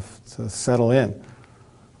settle in.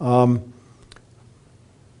 My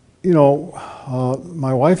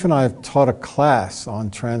wife and I have taught a class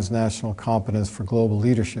on transnational competence for global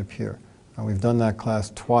leadership here, and we've done that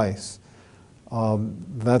class twice.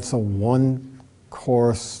 That's a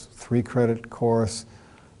one-course, 3-credit course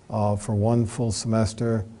for one full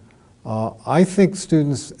semester. I think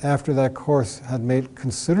students after that course had made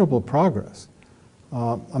considerable progress.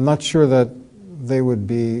 I'm not sure that I would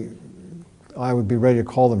be ready to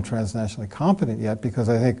call them transnationally competent yet, because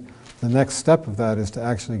I think the next step of that is to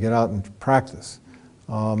actually get out and practice.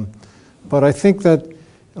 But I think that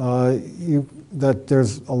that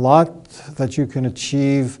there's a lot that you can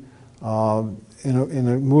achieve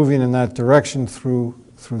moving in that direction through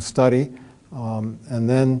study,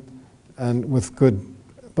 and with good.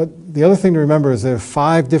 But the other thing to remember is there are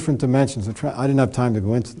 5 different dimensions. I didn't have time to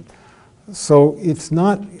go into them. So it's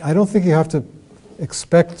not. I don't think you have to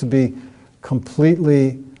expect to be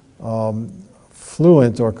completely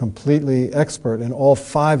fluent or completely expert in all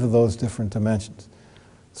 5 of those different dimensions.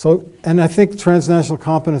 So, and I think transnational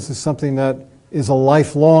competence is something that is a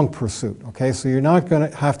lifelong pursuit, okay? So you're not going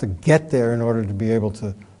to have to get there in order to be able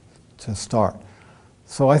to start.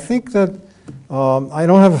 So I think that, I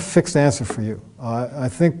don't have a fixed answer for you. I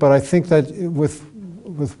think that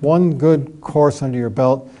with one good course under your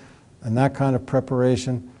belt and that kind of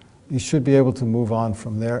preparation, you should be able to move on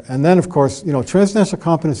from there. And then, of course, transnational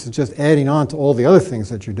competence is just adding on to all the other things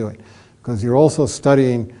that you're doing, because you're also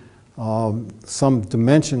studying some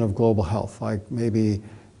dimension of global health, like maybe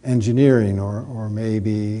engineering, or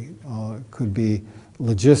maybe could be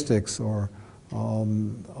logistics, or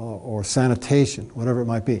sanitation, whatever it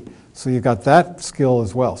might be. So you've got that skill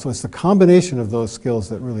as well. So it's the combination of those skills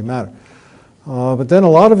that really matter. But then a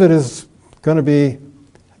lot of it is going to be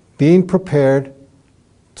being prepared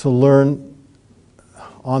to learn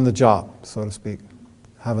on the job, so to speak.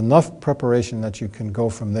 Have enough preparation that you can go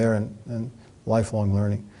from there and lifelong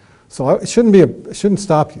learning. So it shouldn't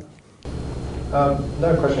stop you.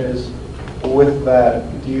 Another question is, with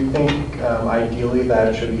that, do you think ideally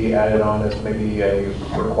that should be added on as maybe a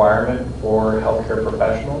requirement for healthcare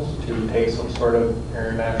professionals to take some sort of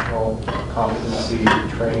international competency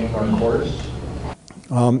training or course?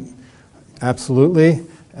 Absolutely.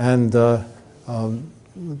 And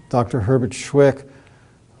Dr. Herbert Schwick,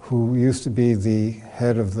 who used to be the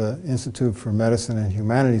head of the Institute for Medicine and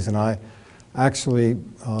Humanities, and I actually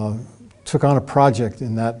took on a project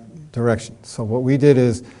in that direction. So what we did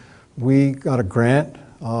is we got a grant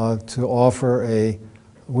to offer a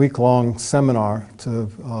week-long seminar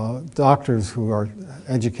to doctors who are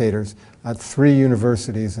educators at 3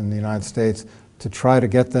 universities in the United States to try to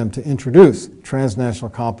get them to introduce transnational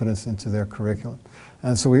competence into their curriculum.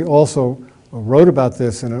 And so we also wrote about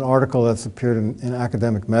this in an article that's appeared in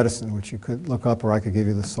Academic Medicine, which you could look up or I could give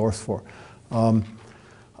you the source for.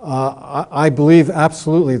 I believe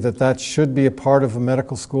absolutely that that should be a part of a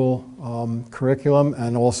medical school curriculum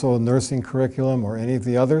and also a nursing curriculum or any of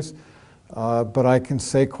the others. But I can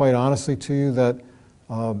say quite honestly to you that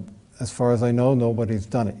as far as I know, nobody's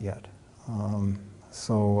done it yet.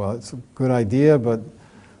 So it's a good idea, but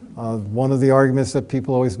one of the arguments that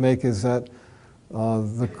people always make is that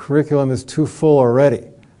the curriculum is too full already,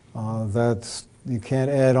 that you can't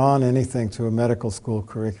add on anything to a medical school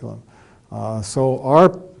curriculum. So our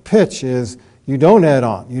pitch is you don't add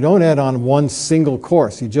on. You don't add on one single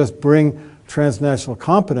course. You just bring transnational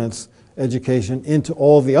competence education into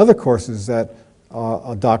all the other courses that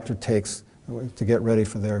a doctor takes to get ready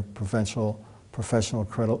for their professional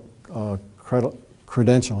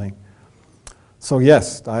credentialing. So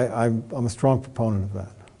yes, I'm a strong proponent of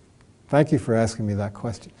that. Thank you for asking me that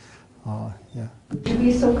question. Yeah. Would you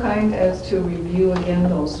be so kind as to review again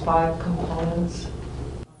those 5 components?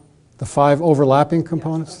 The 5 overlapping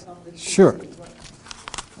components? Sure.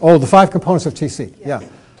 Oh, the 5 components of TC, yeah.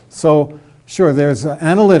 So, sure, there's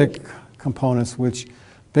analytic components, which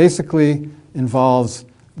basically involves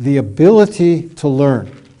the ability to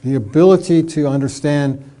learn, the ability to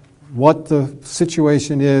understand what the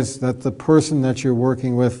situation is that the person that you're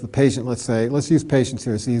working with, the patient, let's say, let's use patients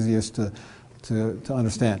here, it's easiest to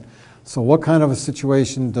understand. So what kind of a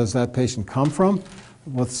situation does that patient come from?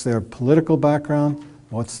 What's their political background?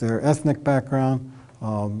 What's their ethnic background?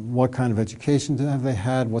 What kind of education have they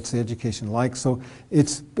had? What's the education like? So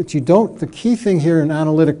but you don't, the key thing here in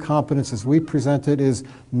analytic competence as we present it is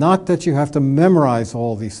not that you have to memorize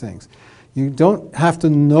all these things. You don't have to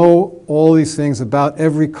know all these things about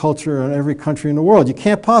every culture and every country in the world. You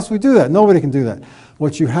can't possibly do that. Nobody can do that.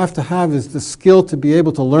 What you have to have is the skill to be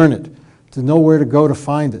able to learn it, to know where to go to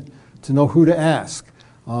find it, to know who to ask,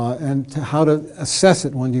 and to how to assess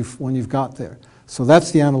it when you've got there. So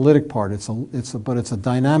that's the analytic part. But it's a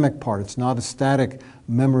dynamic part. It's not a static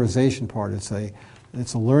memorization part. It's a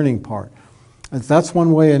learning part. And that's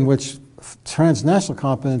one way in which transnational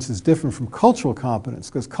competence is different from cultural competence,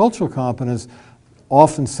 because cultural competence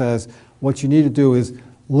often says what you need to do is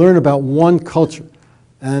learn about one culture,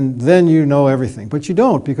 and then you know everything. But you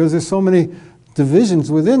don't, because there's so many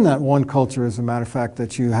divisions within that one culture, as a matter of fact,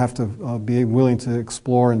 that you have to be willing to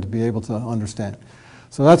explore and to be able to understand.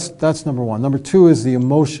 So that's number 1. Number 2 is the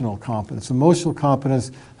emotional competence. Emotional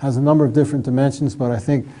competence has a number of different dimensions, but I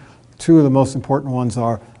think 2 of the most important ones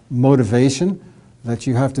are motivation, that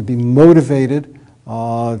you have to be motivated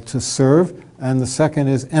to serve, and the second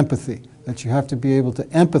is empathy, that you have to be able to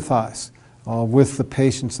empathize with the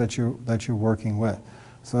patients that you're working with.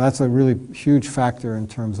 So that's a really huge factor in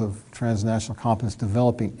terms of transnational competence,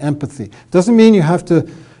 developing empathy. Doesn't mean you have to,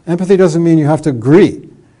 empathy doesn't mean you have to agree.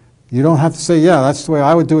 You don't have to say, yeah, that's the way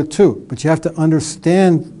I would do it too, but you have to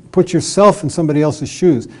understand, put yourself in somebody else's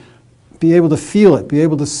shoes, be able to feel it, be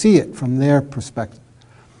able to see it from their perspective.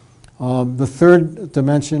 The third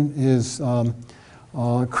dimension is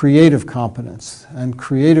creative competence. And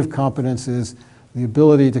creative competence is the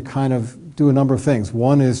ability to kind of do a number of things.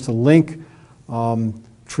 One is to link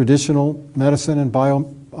traditional medicine and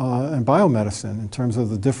biomedicine in terms of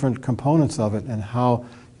the different components of it and how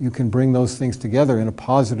you can bring those things together in a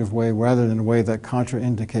positive way rather than a way that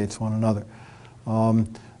contraindicates one another.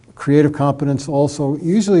 Creative competence also,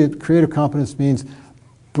 usually creative competence means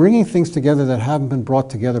bringing things together that haven't been brought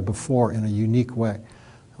together before in a unique way.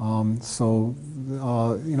 It's a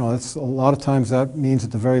lot of times that means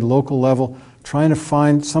at the very local level, trying to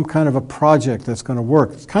find some kind of a project that's going to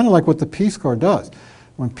work. It's kind of like what the Peace Corps does.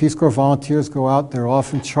 When Peace Corps volunteers go out, they're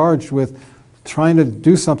often charged with trying to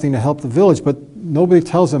do something to help the village, but nobody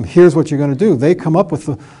tells them, here's what you're going to do. They come up with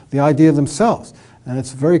the idea themselves. And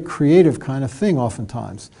it's a very creative kind of thing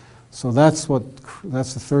oftentimes. So that's the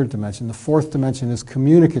third dimension. The fourth dimension is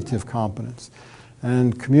communicative competence.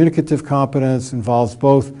 And communicative competence involves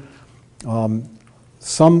both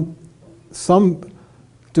some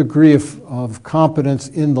degree of competence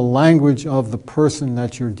in the language of the person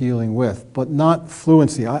that you're dealing with, but not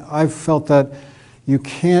fluency. I've felt that you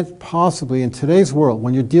can't possibly, in today's world,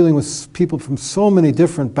 when you're dealing with people from so many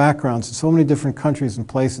different backgrounds and so many different countries and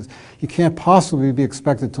places, you can't possibly be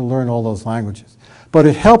expected to learn all those languages. But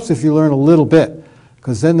it helps if you learn a little bit,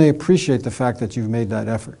 because then they appreciate the fact that you've made that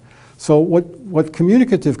effort. So what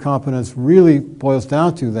communicative competence really boils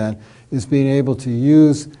down to then is being able to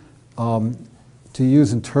use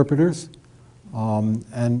interpreters,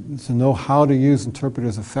 and to know how to use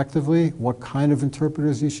interpreters effectively, what kind of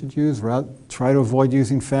interpreters you should use. Try to avoid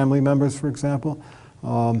using family members, for example.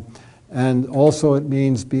 And also it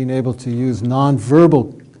means being able to use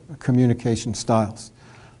nonverbal communication styles,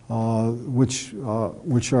 which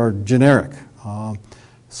are generic.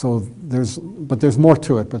 But there's more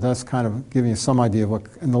to it, but that's kind of giving you some idea of what.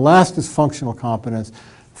 And the last is functional competence.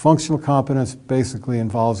 Functional competence basically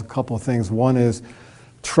involves a couple of things. One is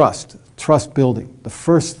trust building. The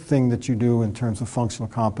first thing that you do in terms of functional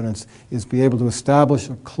competence is be able to establish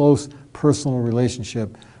a close personal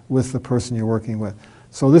relationship with the person you're working with.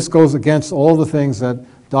 So this goes against all the things that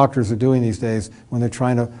doctors are doing these days when they're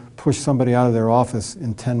trying to push somebody out of their office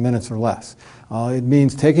in 10 minutes or less. It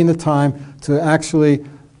means taking the time to actually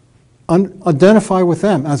identify with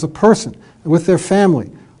them as a person, with their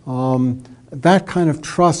family. That kind of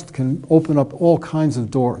trust can open up all kinds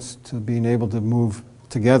of doors to being able to move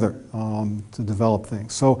together to develop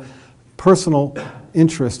things. So personal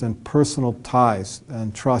interest and personal ties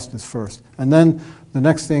and trust is first. And then the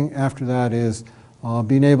next thing after that is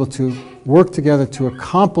being able to work together to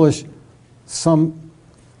accomplish some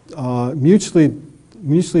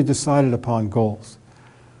mutually decided upon goals.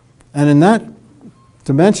 And in that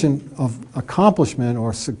dimension of accomplishment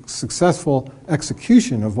or successful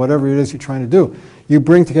execution of whatever it is you're trying to do, you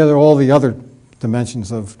bring together all the other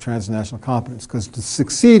dimensions of transnational competence, because to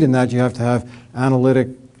succeed in that you have to have analytic,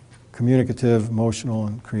 communicative, emotional,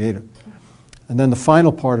 and creative. And then the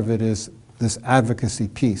final part of it is this advocacy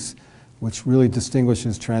piece, which really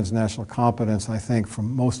distinguishes transnational competence, I think,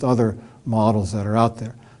 from most other models that are out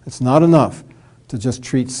there. It's not enough to just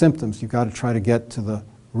treat symptoms. You've got to try to get to the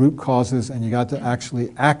root causes, and you got to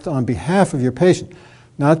actually act on behalf of your patient.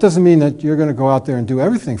 Now, it doesn't mean that you're going to go out there and do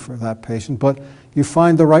everything for that patient, but you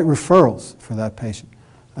find the right referrals for that patient.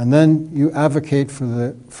 And then you advocate for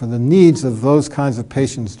the needs of those kinds of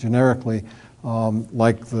patients generically,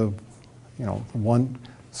 like the one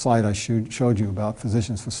slide I showed you about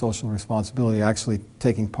Physicians for Social Responsibility actually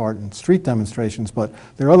taking part in street demonstrations, but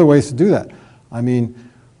there are other ways to do that. I mean,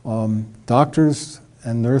 doctors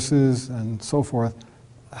and nurses and so forth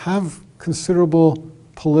have considerable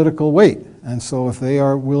political weight, and so if they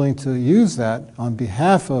are willing to use that on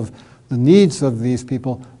behalf of the needs of these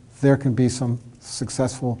people, there can be some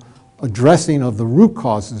successful addressing of the root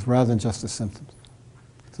causes rather than just the symptoms.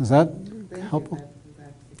 Is that helpful?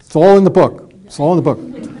 It's all in the book. It's all in the book.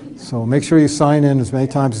 So make sure you sign in as many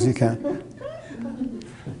times as you can.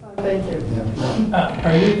 Thank you. Yeah.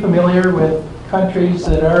 Are you familiar with countries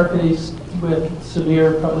that are faced with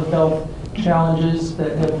severe public health challenges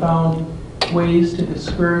that have found ways to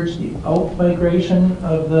discourage the out-migration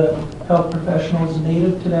of the health professionals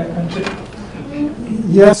native to that country?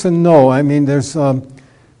 Yes and no. I mean, there's first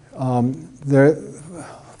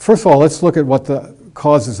of all, let's look at what the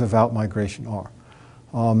causes of out-migration are.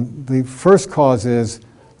 The first cause is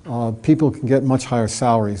people can get much higher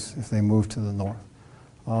salaries if they move to the north.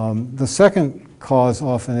 The second cause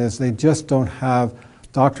often is they just don't have,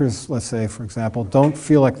 doctors, let's say, for example, don't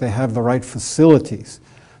feel like they have the right facilities.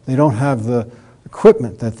 They don't have the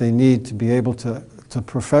equipment that they need to be able to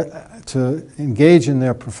engage in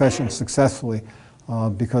their profession successfully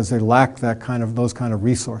because they lack those kind of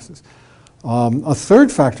resources. A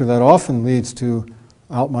third factor that often leads to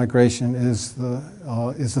out-migration is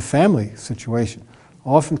the family situation.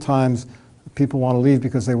 Oftentimes, people want to leave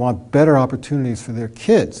because they want better opportunities for their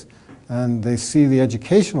kids, and they see the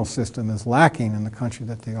educational system as lacking in the country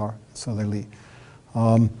that they are, so they leave.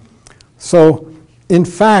 So, in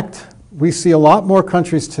fact, we see a lot more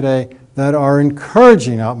countries today that are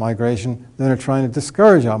encouraging out-migration than are trying to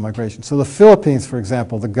discourage out-migration. So the Philippines, for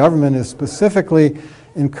example, the government is specifically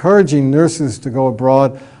encouraging nurses to go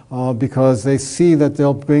abroad because they see that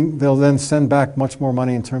they'll then send back much more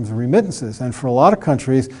money in terms of remittances. And for a lot of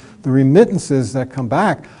countries, the remittances that come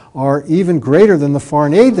back are even greater than the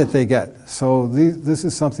foreign aid that they get. So this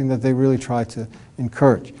is something that they really try to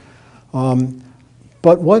encourage.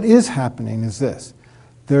 But what is happening is this.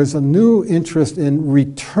 There's a new interest in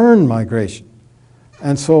return migration.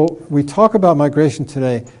 And so we talk about migration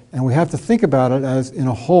today, and we have to think about it as in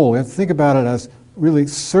a whole. We have to think about it as really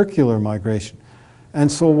circular migration. And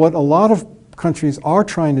so what a lot of countries are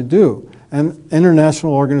trying to do, and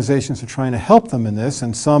international organizations are trying to help them in this,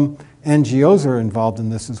 and some NGOs are involved in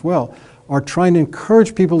this as well, are trying to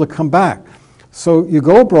encourage people to come back. So you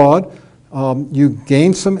go abroad, you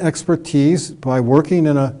gain some expertise by working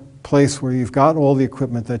in a place where you've got all the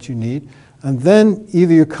equipment that you need, And then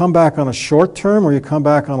either you come back on a short term or you come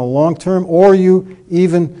back on a long term, or you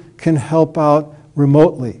even can help out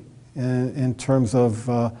remotely in terms of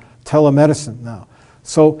telemedicine now.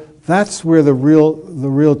 So that's where the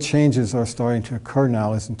real changes are starting to occur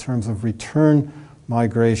now, is in terms of return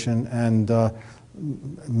migration, and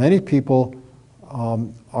many people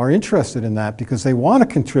are interested in that because they want to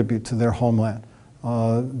contribute to their homeland.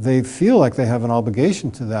 They feel like they have an obligation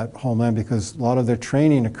to that homeland because a lot of their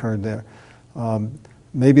training occurred there.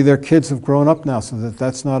 Maybe their kids have grown up now, so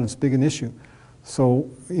that's not as big an issue. So,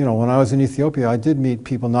 you know, when I was in Ethiopia, I did meet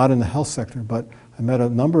people, not in the health sector, but I met a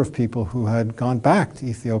number of people who had gone back to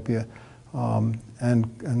Ethiopia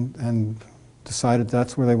and decided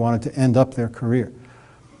that's where they wanted to end up their career.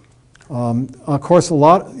 Of course,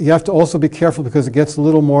 you have to also be careful because it gets a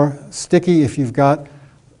little more sticky if you've got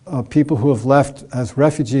people who have left as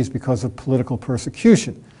refugees because of political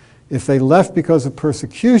persecution. If they left because of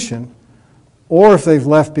persecution, or if they've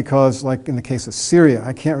left because, like in the case of Syria,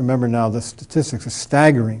 I can't remember now, the statistics are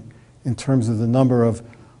staggering in terms of the number of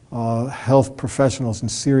health professionals in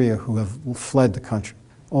Syria who have fled the country.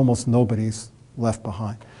 Almost nobody's left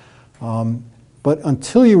behind. But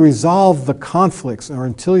until you resolve the conflicts, or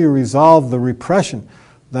until you resolve the repression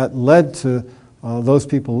that led to those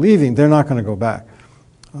people leaving, they're not going to go back.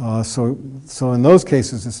 So in those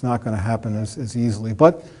cases, it's not going to happen as easily.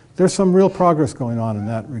 But there's some real progress going on in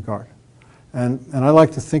that regard. And I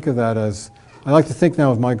like to think of that as, I like to think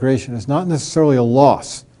now of migration as not necessarily a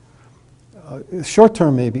loss. Short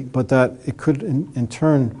term maybe, but that it could in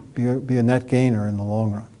turn be a net gainer in the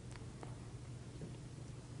long run.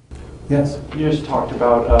 Yes? You just talked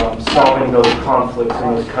about solving those conflicts in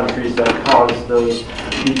those countries that caused those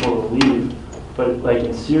people to leave. But like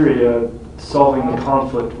in Syria, solving the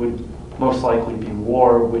conflict would most likely be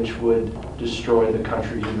war, which would destroy the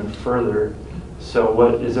country even further.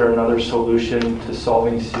 So is there another solution to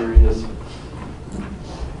solving Syria's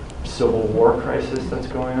civil war crisis that's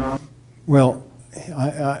going on? Well,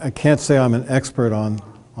 I can't say I'm an expert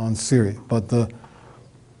on Syria, but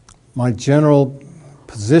my general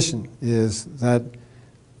position is that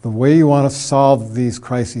the way you want to solve these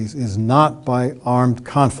crises is not by armed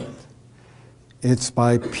conflict. It's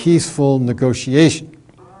by peaceful negotiation.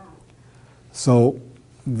 So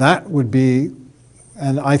that would be,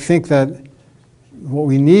 and I think that what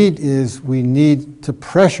we need to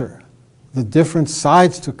pressure the different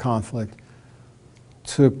sides to conflict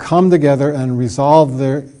to come together and resolve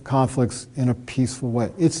their conflicts in a peaceful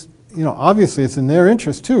way. It's, you know, obviously it's in their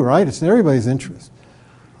interest too, right? It's in everybody's interest.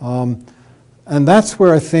 And that's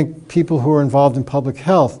where I think people who are involved in public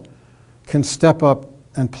health can step up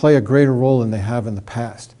and play a greater role than they have in the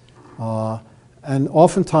past. And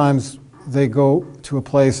oftentimes they go to a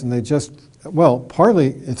place and they just, well,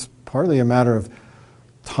 it's partly a matter of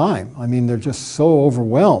time. I mean, they're just so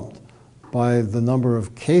overwhelmed by the number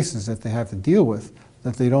of cases that they have to deal with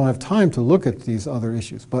that they don't have time to look at these other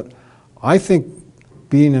issues. But I think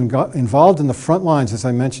being involved in the front lines, as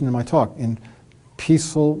I mentioned in my talk, in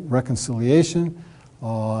peaceful reconciliation,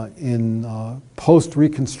 in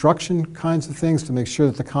post-reconstruction kinds of things to make sure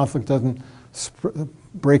that the conflict doesn't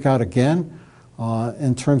break out again,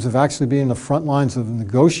 in terms of actually being in the front lines of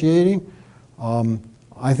negotiating,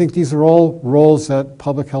 I think these are all roles that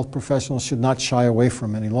public health professionals should not shy away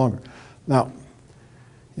from any longer. Now,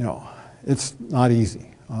 you know, it's not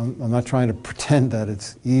easy. I'm not trying to pretend that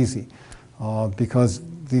it's easy because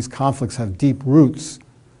these conflicts have deep roots.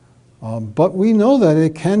 But we know that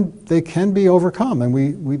they can be overcome,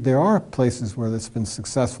 and there are places where it's been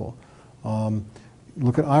successful.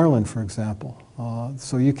 Look at Ireland, for example.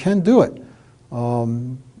 So you can do it.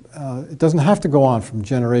 It doesn't have to go on from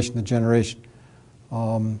generation to generation.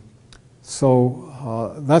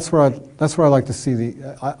 So that's where I like to see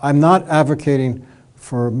I'm not advocating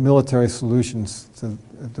for military solutions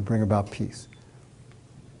to bring about peace.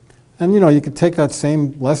 And you know, you could take that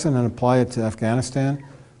same lesson and apply it to Afghanistan.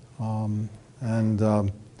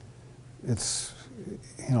 It's,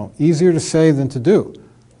 you know, easier to say than to do.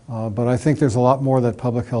 But I think there's a lot more that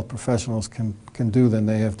public health professionals can do than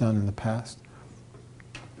they have done in the past.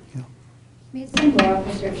 Yeah. Made some broad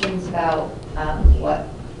prescriptions about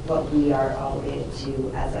what we are obligated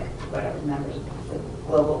to as like whatever members of the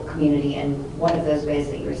global community, and one of those ways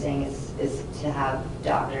that you were saying is to have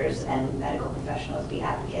doctors and medical professionals be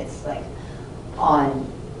advocates, like on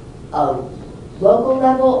a local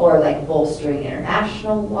level or like bolstering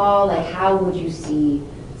international law. Like how would you see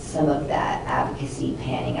some of that advocacy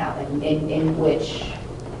panning out? Like in which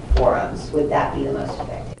forums would that be the most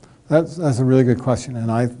effective? That's a really good question,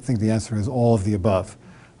 and I think the answer is all of the above.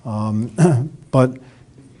 But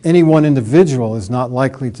any one individual is not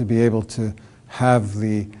likely to be able to have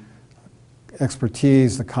the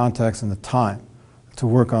expertise, the context, and the time to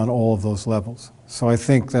work on all of those levels. So I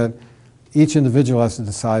think that each individual has to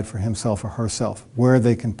decide for himself or herself where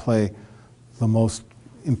they can play the most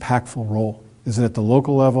impactful role. Is it at the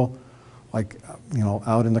local level, like,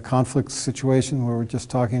 out in the conflict situation where we're just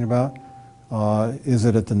talking about? Is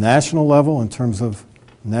it at the national level in terms of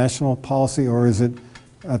national policy, or is it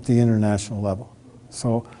at the international level?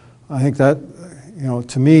 So I think that,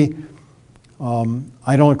 to me,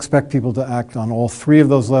 I don't expect people to act on all three of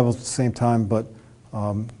those levels at the same time, but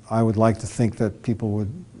I would like to think that people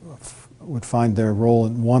would find their role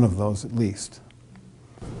in one of those at least.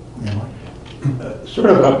 Sort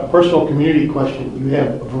of a personal community question. You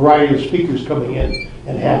have a variety of speakers coming in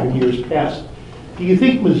and have in years past. Do you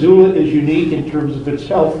think Missoula is unique in terms of its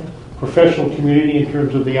health professional community, in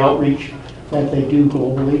terms of the outreach that they do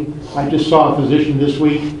globally? I just saw a physician this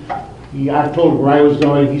week. I told him where I was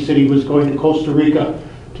going. He said he was going to Costa Rica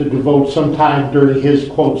to devote some time during his,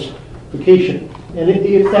 quotes, vacation. And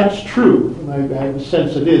if that's true, and I have a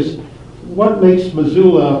sense it is, what makes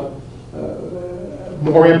Missoula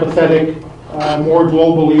more empathetic, more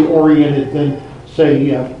globally oriented than,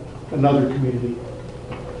 say, another community?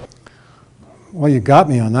 Well, you got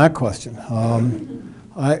me on that question.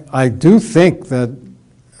 I do think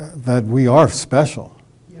that we are special.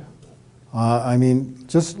 Yeah. I mean,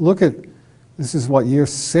 just look at, this is what, year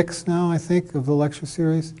 6 now, I think, of the lecture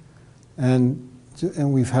series, and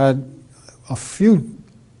we've had a few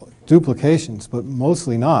duplications, but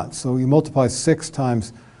mostly not. So you multiply 6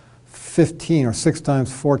 times 15 or 6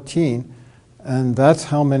 times 14, and that's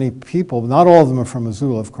how many people, not all of them are from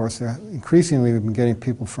Missoula, of course. Increasingly, we've been getting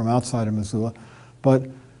people from outside of Missoula, but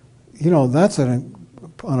that's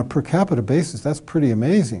on a per capita basis, that's pretty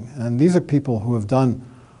amazing. And these are people who have done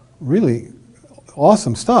really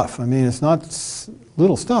awesome stuff. I mean, it's not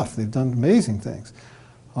little stuff. They've done amazing things.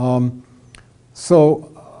 So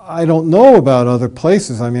I don't know about other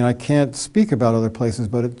places. I mean, I can't speak about other places,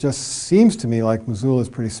 but it just seems to me like Missoula is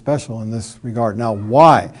pretty special in this regard. Now,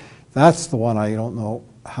 why? That's the one I don't know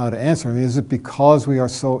how to answer. I mean, is it because we are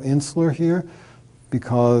so insular here?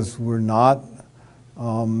 Because we're not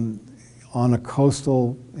in a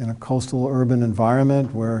coastal urban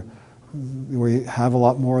environment where we have a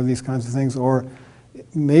lot more of these kinds of things? Or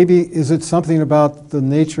maybe is it something about the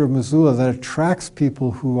nature of Missoula that attracts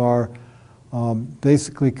people who are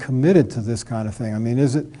basically committed to this kind of thing? I mean,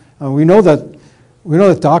 is it? We know that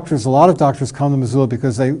doctors, a lot of doctors come to Missoula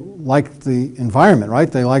because they like the environment, right?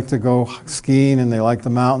 They like to go skiing and they like the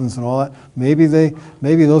mountains and all that. Maybe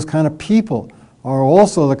those kind of people are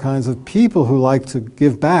also the kinds of people who like to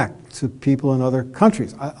give back to people in other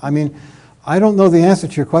countries. I mean, I don't know the answer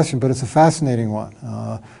to your question, but it's a fascinating one,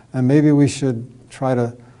 and maybe we should try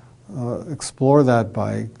to explore that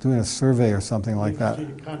by doing a survey or something like that.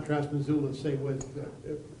 Contrast Missoula, say, with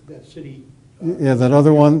that city. Yeah, that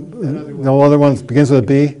other one. No other one begins with a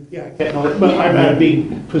B. Yeah, I can't know it, but I'm not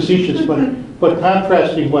being facetious. But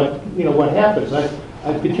contrasting what happens,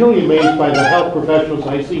 I'm continually amazed by the health professionals.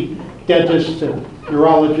 I see dentists and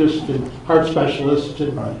neurologists and heart specialists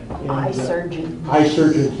and eye surgeons. Eye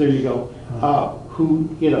surgeons. There you go. Who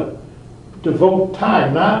devote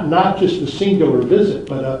time, not just a singular visit,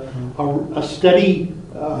 but a steady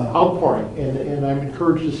outpouring. And I'm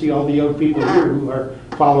encouraged to see all the young people here who are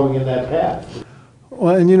following in that path.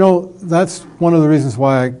 Well, and that's one of the reasons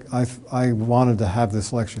why I wanted to have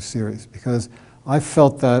this lecture series, because I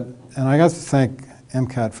felt that, and I got to thank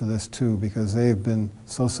MCAT for this too, because they've been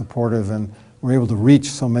so supportive and were able to reach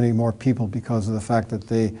so many more people because of the fact that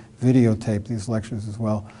they videotape these lectures as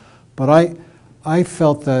well. But I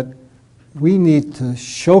felt that we need to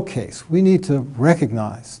showcase, we need to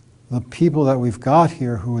recognize the people that we've got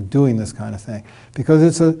here who are doing this kind of thing,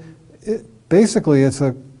 because basically it's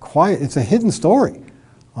a hidden story,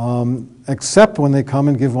 except when they come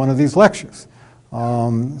and give one of these lectures.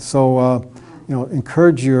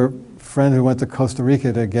 Encourage your friend who went to Costa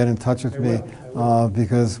Rica to get in touch with me,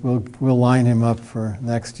 because we'll line him up for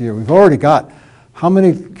next year. We've already got, how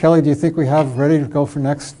many, Kelly, do you think we have ready to go for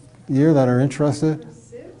next year that are interested?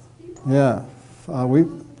 6 people? Yeah,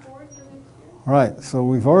 right. So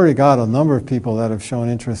we've already got a number of people that have shown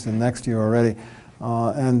interest in next year already,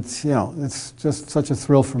 and it's just such a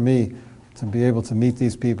thrill for me to be able to meet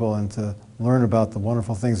these people and to learn about the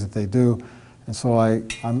wonderful things that they do. And so I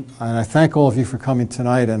thank all of you for coming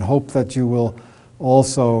tonight, and hope that you will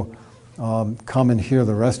also come and hear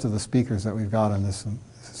the rest of the speakers that we've got on this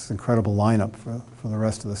incredible lineup for the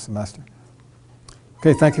rest of the semester.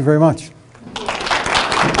 Okay, thank you very much.